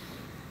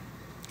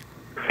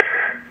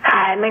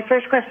 Hi, my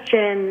first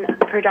question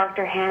for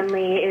Dr.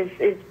 Hanley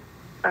is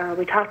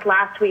we talked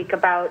last week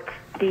about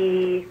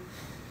the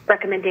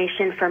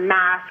recommendation for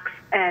masks,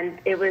 and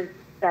it was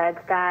said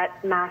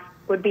that masks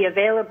would be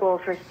available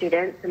for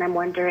students, and I'm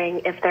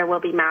wondering if there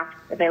will be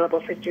masks available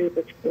for students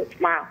at school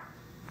tomorrow.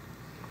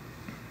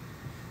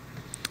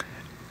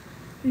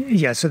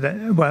 Yeah, so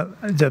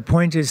the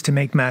point is to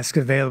make masks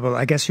available.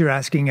 I guess you're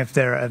asking if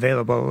they're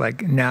available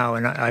like now,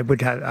 and I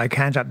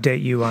can't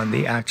update you on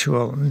the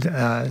actual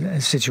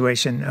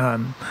situation.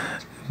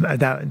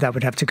 That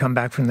would have to come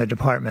back from the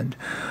department.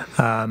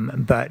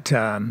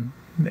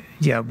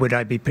 Yeah, would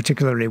I be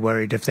particularly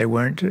worried if they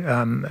weren't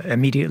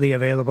immediately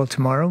available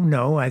tomorrow?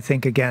 No, I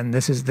think, again,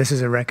 this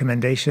is a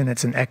recommendation.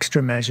 It's an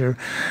extra measure.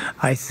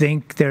 I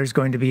think there's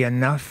going to be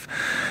enough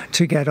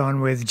to get on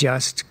with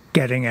just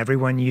getting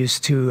everyone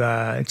used to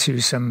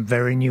some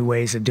very new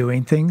ways of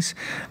doing things,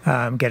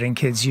 getting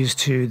kids used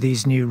to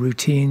these new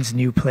routines,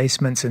 new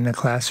placements in the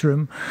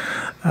classroom.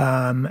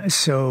 I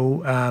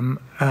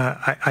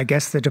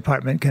guess the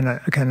department can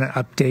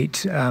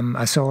update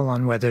us all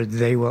on whether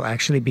they will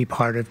actually be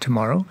part of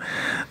tomorrow.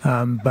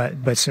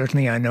 But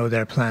certainly, I know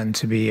their plan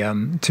to be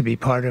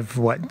part of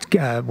what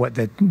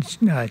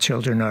the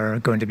children are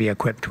going to be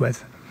equipped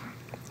with.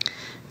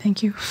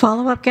 Thank you.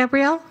 Follow up,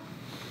 Gabrielle?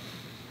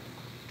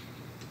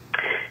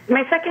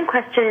 My second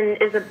question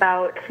is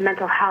about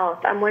mental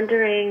health. I'm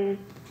wondering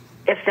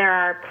if there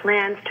are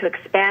plans to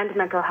expand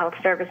mental health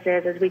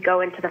services as we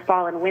go into the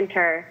fall and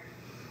winter.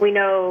 We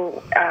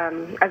know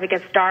as it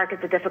gets dark,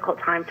 it's a difficult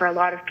time for a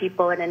lot of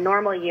people in a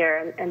normal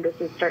year, and this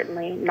is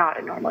certainly not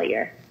a normal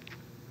year.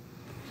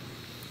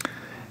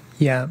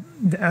 Yeah,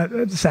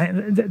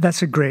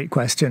 that's a great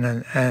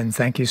question, and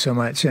thank you so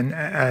much. And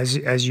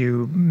as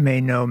you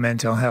may know,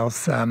 mental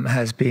health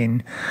has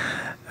been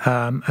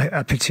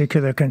a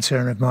particular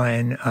concern of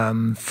mine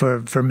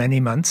for many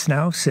months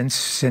now,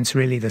 since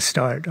really the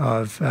start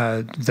of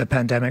the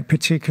pandemic,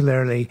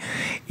 particularly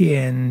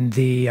in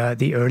the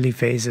early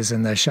phases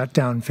and the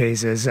shutdown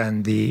phases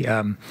and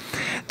the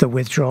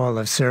withdrawal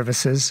of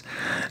services.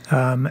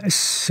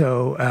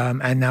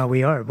 And now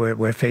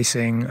we're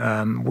facing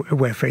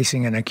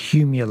an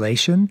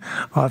accumulation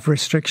of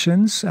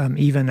restrictions.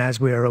 Even as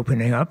we are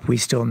opening up, we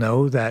still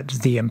know that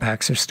the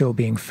impacts are still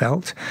being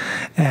felt,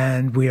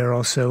 and we are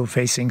also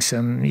facing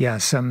some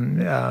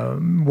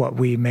what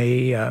we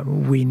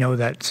know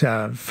that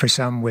for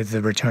some, with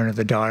the return of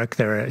the dark,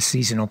 there are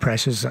seasonal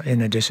pressures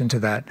in addition to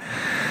that.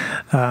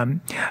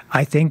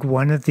 I think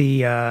I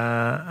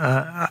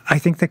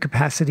think the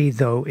capacity,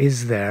 though,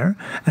 is there,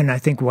 and I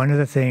think one of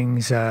the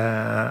things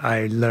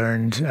I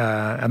learned,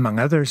 among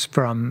others,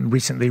 from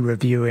recently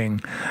reviewing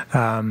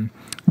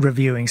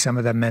some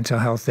of the mental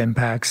health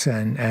impacts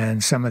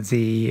and some of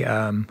the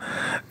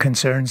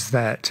concerns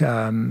that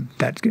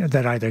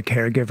either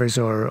caregivers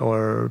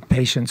or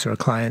patients or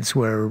clients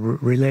were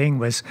relaying,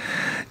 was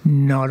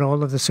not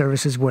all of the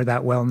services were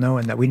that well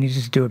known, that we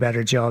needed to do a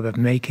better job of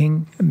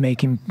making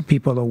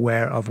people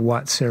aware of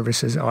what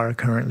services are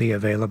currently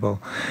available.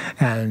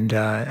 And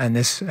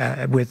this,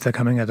 with the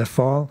coming of the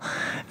fall,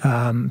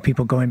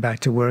 people going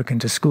back to work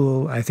and to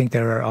school, I think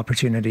there are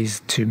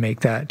opportunities to make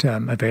that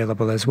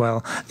available as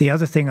well. The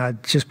other thing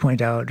I'd just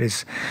point out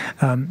is,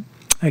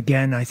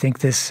 again, I think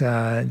this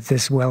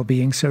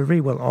well-being survey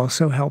will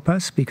also help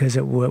us, because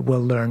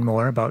we'll learn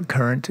more about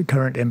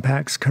current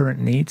impacts, current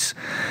needs,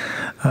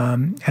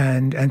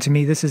 and to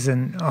me, this is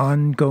an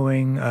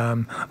ongoing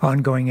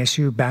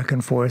issue, back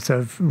and forth,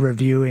 of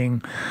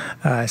reviewing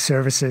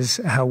services,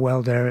 how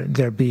well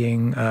they're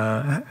being.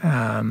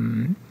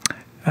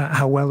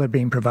 How well they're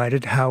being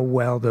provided, how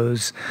well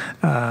those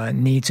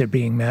needs are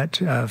being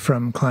met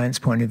from clients'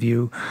 point of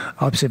view,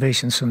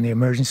 observations from the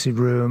emergency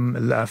room,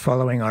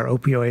 following our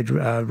opioid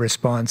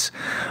response,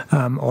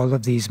 all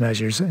of these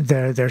measures.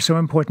 They're so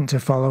important to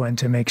follow and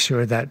to make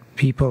sure that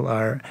people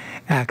are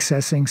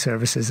accessing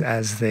services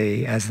as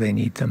they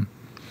need them.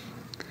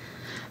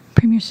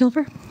 Premier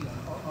Silver?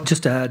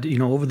 Just to add,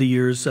 over the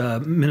years,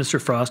 Minister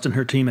Frost and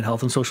her team at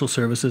Health and Social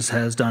Services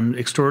has done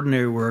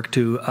extraordinary work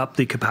to up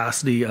the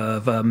capacity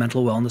of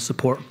mental wellness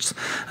supports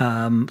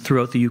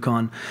throughout the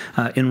Yukon.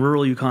 In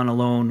rural Yukon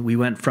alone, we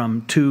went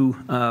from 2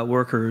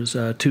 workers,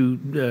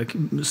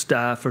 2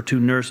 staff or 2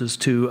 nurses,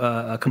 to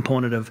a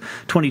component of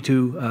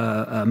 22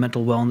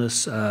 mental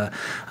wellness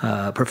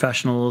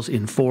professionals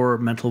in 4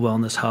 mental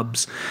wellness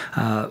hubs.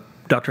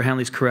 Dr.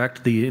 Hanley's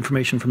correct. The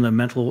information from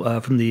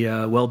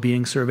the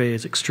well-being survey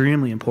is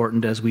extremely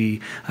important as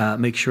we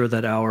make sure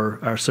that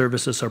our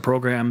services, our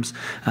programs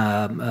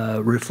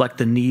reflect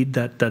the need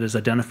that is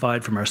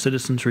identified from our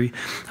citizenry.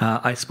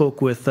 I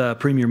spoke with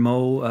Premier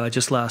Moe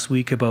just last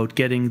week about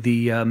getting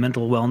the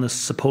mental wellness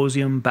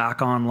symposium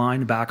back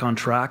online, back on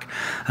track.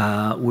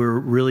 We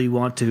really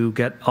want to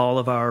get all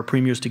of our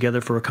premiers together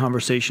for a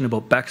conversation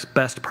about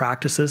best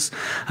practices,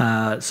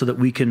 so that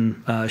we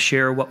can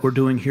share what we're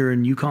doing here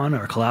in Yukon,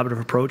 our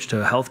collaborative approach to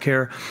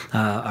healthcare,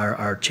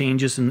 our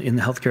changes in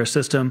the healthcare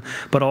system,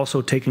 but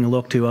also taking a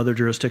look to other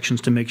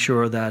jurisdictions to make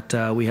sure that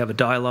we have a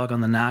dialogue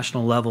on the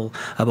national level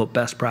about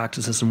best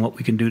practices and what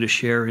we can do to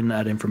share in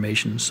that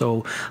information.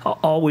 So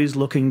always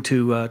looking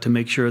to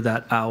make sure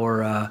that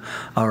our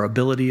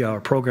ability, our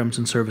programs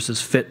and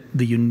services fit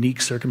the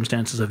unique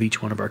circumstances of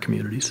each one of our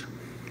communities.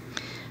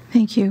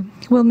 Thank you.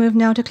 We'll move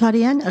now to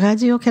Claudienne,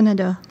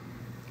 Radio-Canada.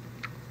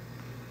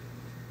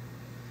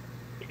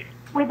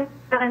 Oui,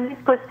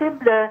 est-ce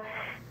possible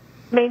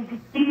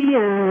m'indiquer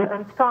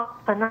un petit peu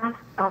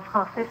en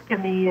français ce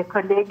que mes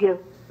collègues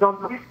ont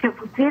dit, ce que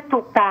vous dites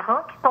aux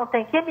parents qui sont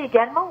inquiets, mais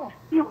également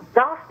aussi aux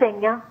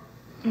enseignants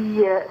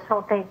qui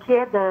sont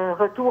inquiets d'un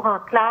retour en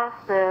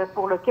classe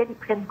pour lequel ils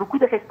prennent beaucoup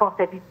de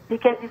responsabilités.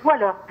 Qu'avez-vous à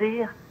leur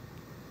dire?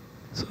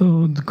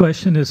 So the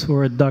question is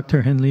for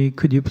Dr. Hanley.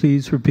 Could you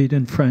please repeat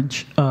in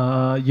French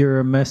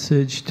your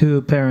message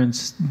to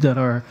parents that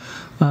are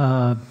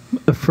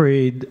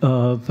afraid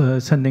of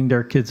sending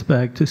their kids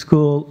back to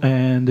school,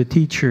 and the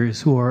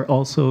teachers who are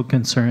also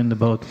concerned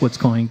about what's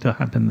going to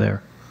happen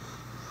there?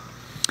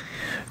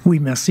 Oui,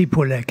 merci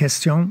pour la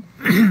question.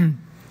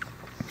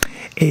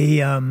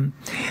 Et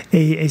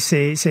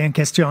c'est une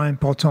question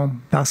importante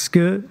parce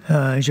que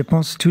je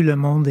pense que tout le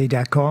monde est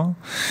d'accord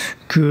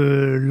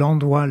que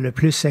l'endroit le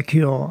plus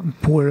sûr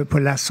pour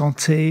la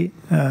santé,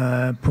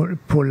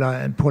 pour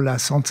la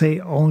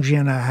santé en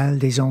général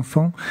des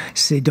enfants,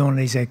 c'est dans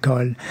les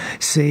écoles.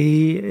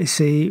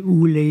 C'est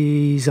où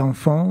les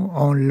enfants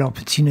ont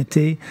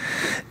l'opportunité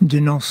de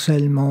non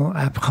seulement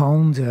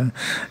apprendre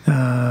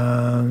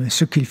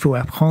ce qu'il faut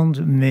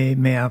apprendre, mais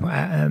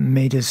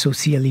de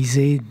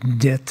socialiser,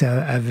 d'être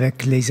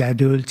avec les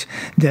adultes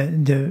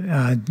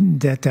l'impact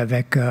d'être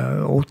avec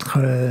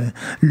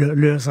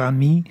leurs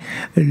amis,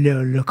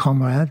 leurs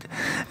camarades,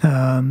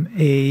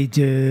 et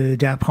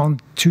d'apprendre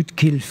tout ce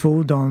qu'il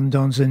faut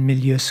dans un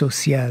milieu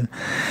social.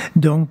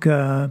 Donc,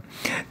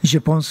 je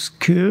pense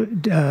que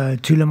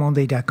tout le monde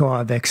est d'accord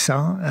avec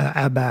ça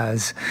à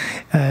base.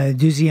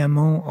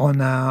 Deuxièmement, on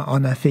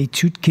a fait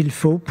tout ce qu'il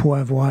faut pour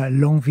avoir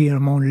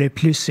l'environnement le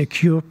plus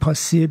sûr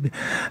possible,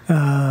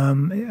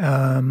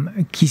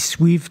 qui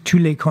suive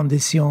toutes les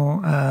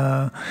conditions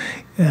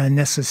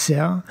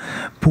nécessaires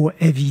pour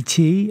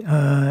éviter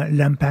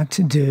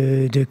l'impact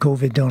de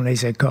COVID dans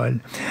les écoles.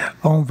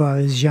 On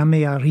va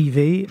jamais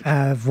arriver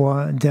à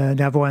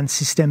d'avoir un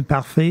système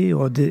parfait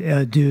ou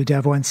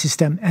d'avoir un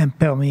système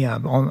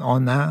imperméable.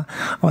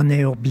 On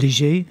est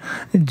obligé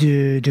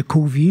de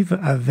convivre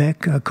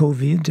avec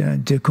COVID,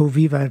 de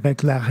convivre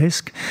avec le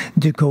risque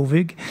de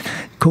COVID,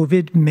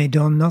 mais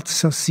dans notre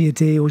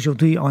société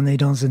aujourd'hui, on est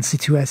dans une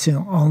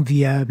situation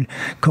enviable,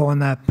 qu'on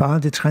n'a pas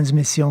de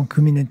transmission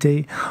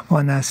communautaire,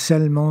 on a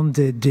seulement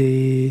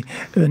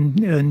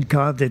un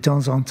cas de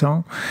temps en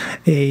temps,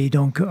 et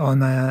donc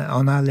on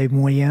a les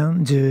moyens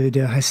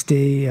de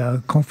rester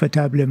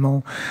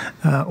confortablement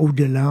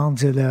au-delà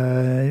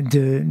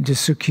de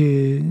ce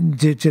que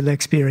de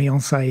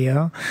l'expérience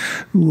ailleurs,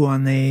 où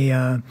on est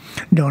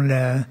dans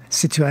la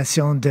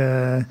situation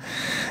de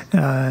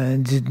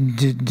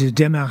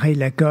démarrer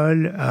l'école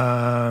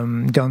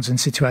dans une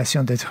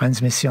situation de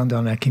transmission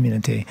dans la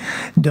communauté.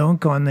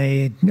 Donc on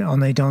est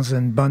dans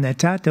un bon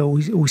état.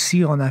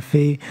 Aussi, on a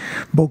fait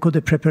beaucoup de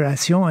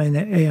préparation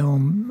et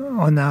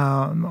on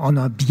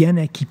a bien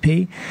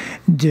équipé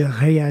de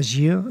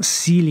réagir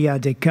s'il y a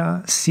des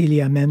cas, s'il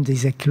y a même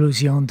des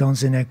éclosions dans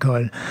une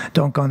école.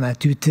 Donc, on a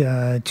toute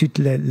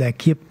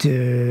l'équipe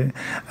de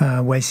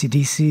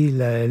YCDC,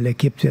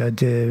 l'équipe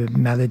de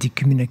maladies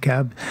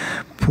communicables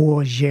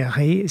pour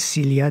gérer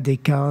s'il y a des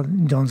cas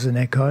dans une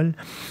école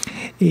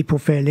et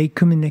pour faire les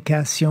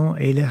communications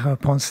et les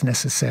réponses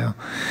nécessaires.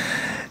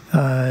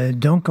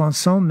 Donc,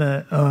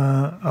 ensemble,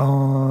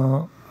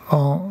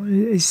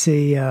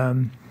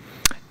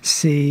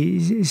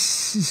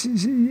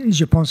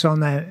 je pense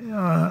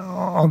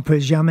on peut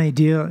jamais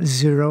dire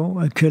zéro,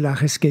 que le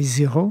risque est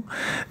zéro,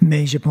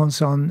 mais je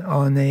pense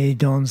on est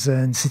dans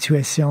une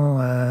situation,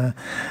 un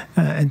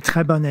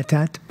très bon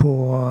état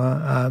pour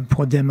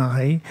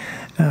démarrer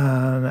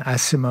à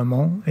ce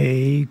moment,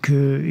 et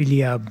qu'il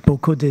y a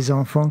beaucoup des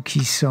enfants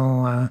qui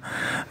sont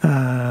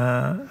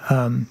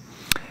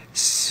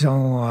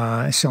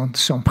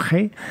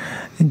prêts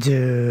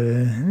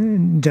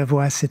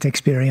d'avoir cette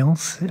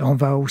expérience. On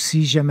va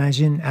aussi,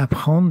 j'imagine,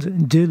 apprendre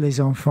de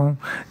les enfants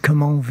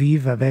comment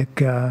vivre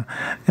avec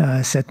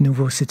cette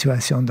nouvelle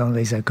situation dans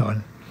les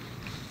écoles.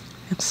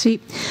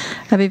 Merci.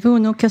 Avez-vous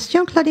une autre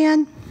question,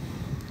 Claudiane?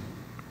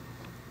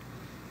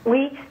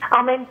 Oui.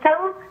 En même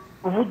temps,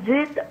 vous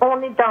dites,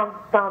 on est dans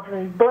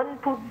une bonne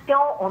position,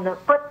 on n'a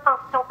pas de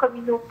tension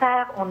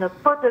communautaire, on n'a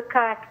pas de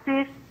cas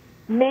actifs,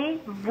 mais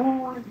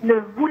vous ne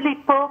voulez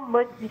pas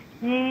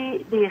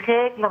modifier les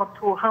règles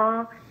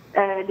entourant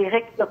les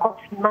règles de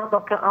confinement,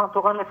 donc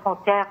entourant les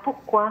frontières.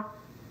 Pourquoi?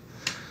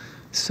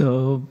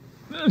 So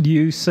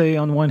you say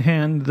on one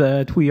hand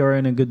that we are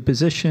in a good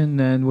position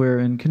and we're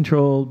in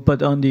control,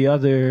 but on the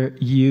other,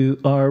 you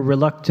are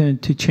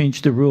reluctant to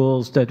change the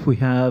rules that we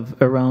have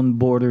around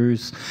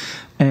borders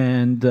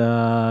and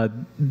the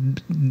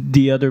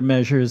other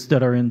measures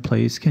that are in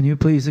place. Can you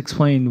please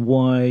explain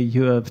why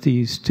you have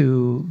these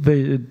two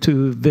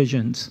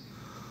visions?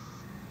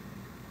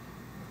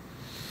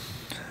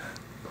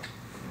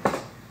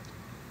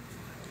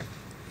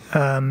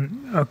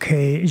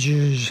 OK,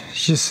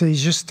 j'essaie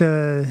juste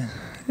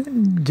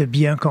de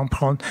bien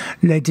comprendre.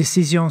 La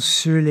décision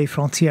sur les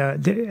frontières,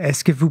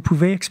 est-ce que vous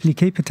pouvez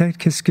expliquer peut-être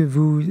qu'est-ce que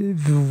vous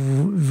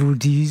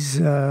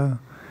dites?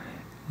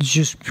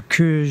 Juste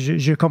que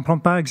je ne comprends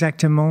pas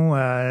exactement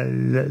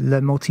le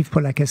motif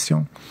pour la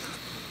question.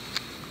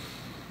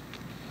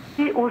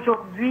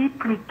 Aujourd'hui,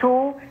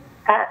 plutôt,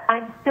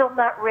 I'm still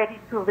not ready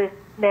to lift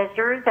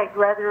measures. I'd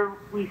rather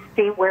we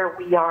stay where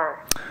we are.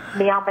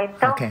 Mais en même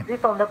temps, vous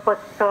dites on n'a pas de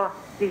ça.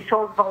 Les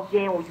choses vont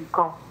bien au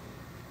Yukon.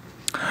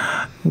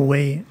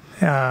 Oui.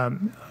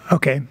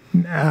 OK.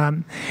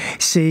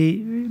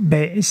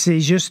 C'est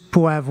juste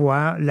pour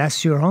avoir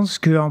l'assurance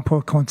qu'on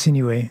peut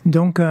continuer.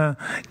 Donc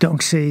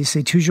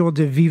c'est toujours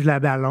de vivre la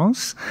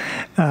balance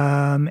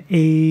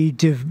et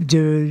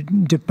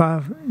de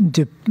pas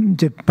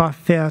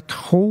faire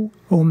trop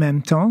en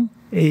même temps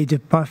et de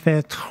pas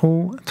faire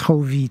trop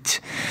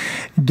vite.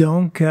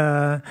 Donc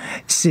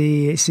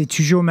c'est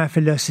toujours ma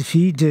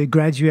philosophie de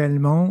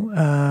graduellement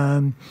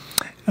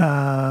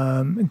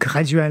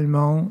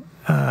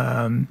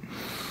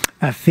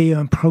a fait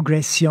une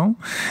progression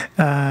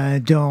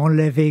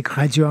d'enlever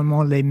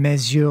graduellement les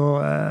mesures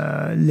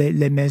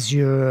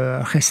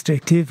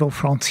restrictives aux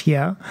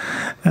frontières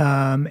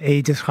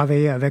et de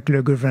travailler avec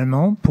le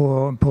gouvernement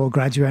pour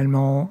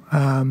graduellement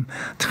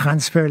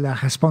transférer la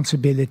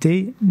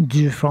responsabilité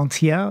des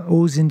frontières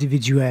aux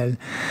individuels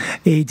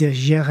et de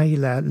gérer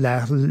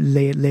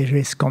les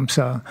risques comme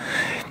ça.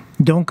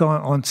 Donc,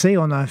 on sait,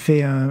 on a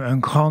fait une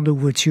grande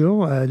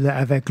ouverture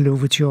avec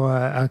l'ouverture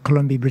à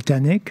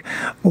Colombie-Britannique,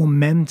 au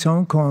même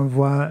temps qu'on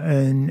voit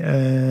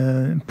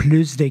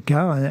plus des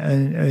cas,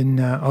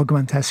 une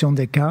augmentation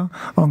des cas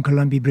en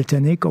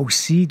Colombie-Britannique,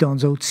 aussi dans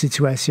d'autres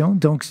situations.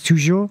 Donc,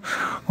 toujours,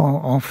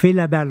 on fait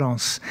la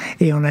balance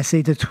et on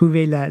essaie de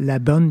trouver la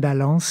bonne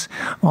balance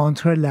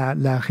entre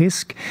la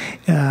risque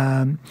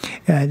de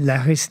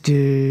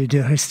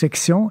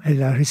restriction et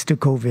la risque de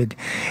COVID.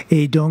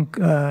 Et donc,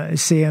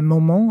 c'est un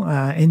moment,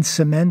 une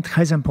semaine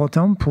très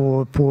important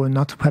pour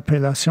notre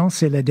préparation,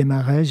 c'est le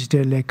démarrage de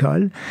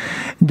l'école.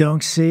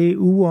 Donc, c'est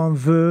où on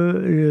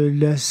veut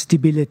la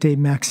stabilité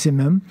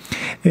maximum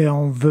et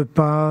on veut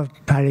pas,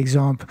 par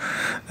exemple,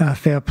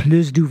 faire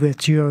plus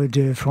d'ouverture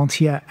de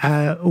frontières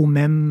au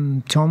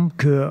même temps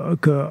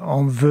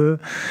qu'on veut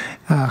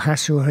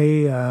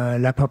rassurer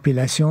la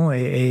population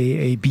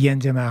et bien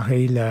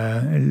démarrer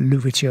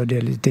l'ouverture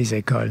des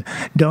écoles.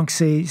 Donc,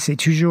 c'est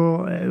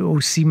toujours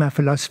aussi ma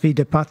philosophie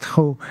de pas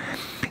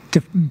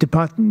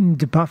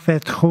faire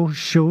trop de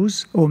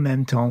choses au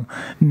même temps,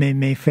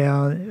 mais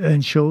faire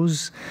une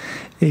chose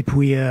et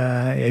puis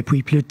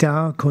plus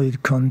tard,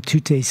 quand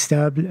tout est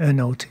stable, un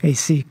autre. Et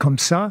c'est comme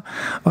ça,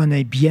 on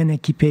est bien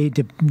équipé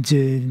de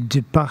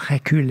pas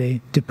reculer,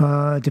 de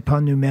pas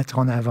nous mettre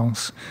en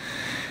avance.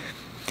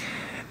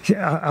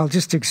 I'll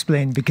just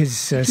explain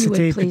because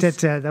c'était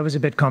peut-être that was a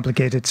bit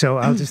complicated. So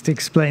I'll just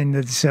explain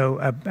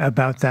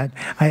about that.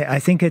 I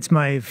think it's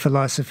my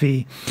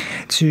philosophy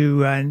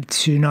to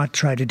not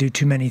try to do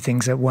too many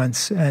things at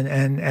once,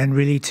 and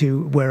really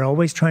we're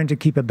always trying to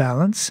keep a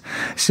balance.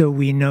 So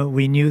we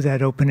knew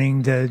that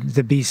opening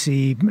the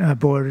BC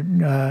board,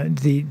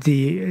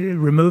 the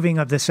removing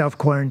of the self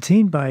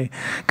quarantine by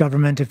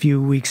government a few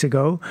weeks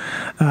ago,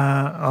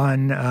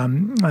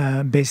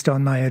 based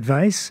on my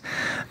advice,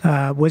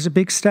 was a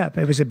big step.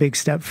 It was a big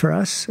step for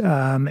us.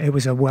 It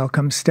was a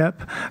welcome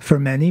step for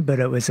many, but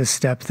it was a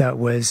step that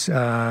was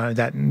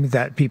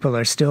that people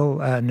are still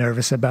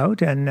nervous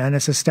about, and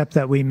it's a step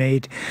that we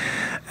made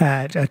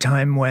at a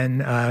time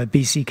when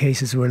BC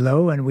cases were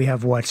low, and we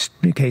have watched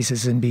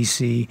cases in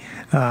BC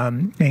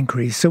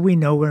increase. So we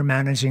know we're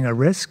managing a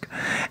risk,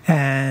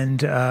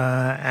 and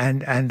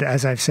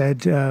as I've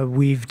said,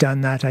 we've done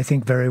that, I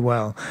think, very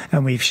well,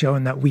 and we've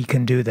shown that we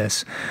can do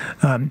this.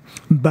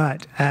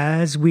 But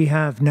as we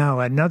have now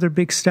another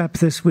big step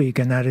this week,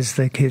 and that is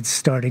the kids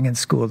starting in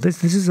school.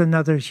 This is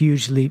another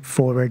huge leap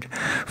forward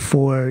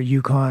for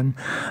Yukon,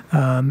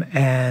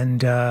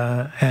 and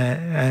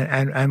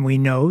we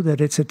know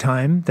that it's a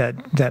time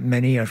that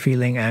many are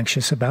feeling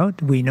anxious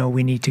about. We know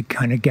we need to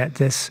kind of get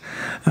this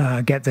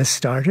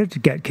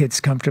started, get kids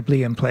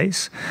comfortably in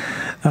place.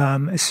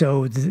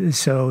 So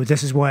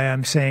this is why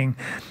I'm saying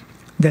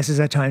this is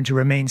a time to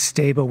remain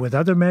stable with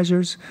other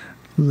measures.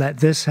 Let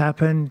this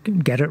happen,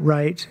 get it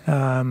right,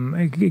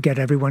 get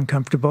everyone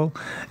comfortable,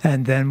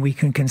 and then we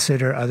can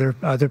consider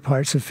other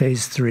parts of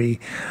Phase 3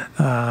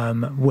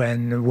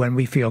 when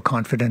we feel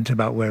confident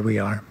about where we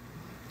are.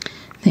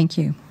 Thank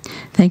you.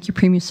 Thank you,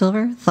 Premier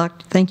Silver.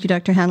 Thank you,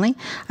 Dr. Hanley.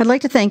 I'd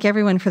like to thank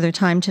everyone for their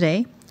time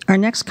today. Our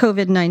next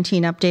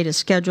COVID-19 update is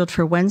scheduled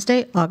for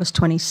Wednesday, August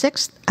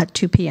 26th at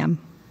 2 p.m.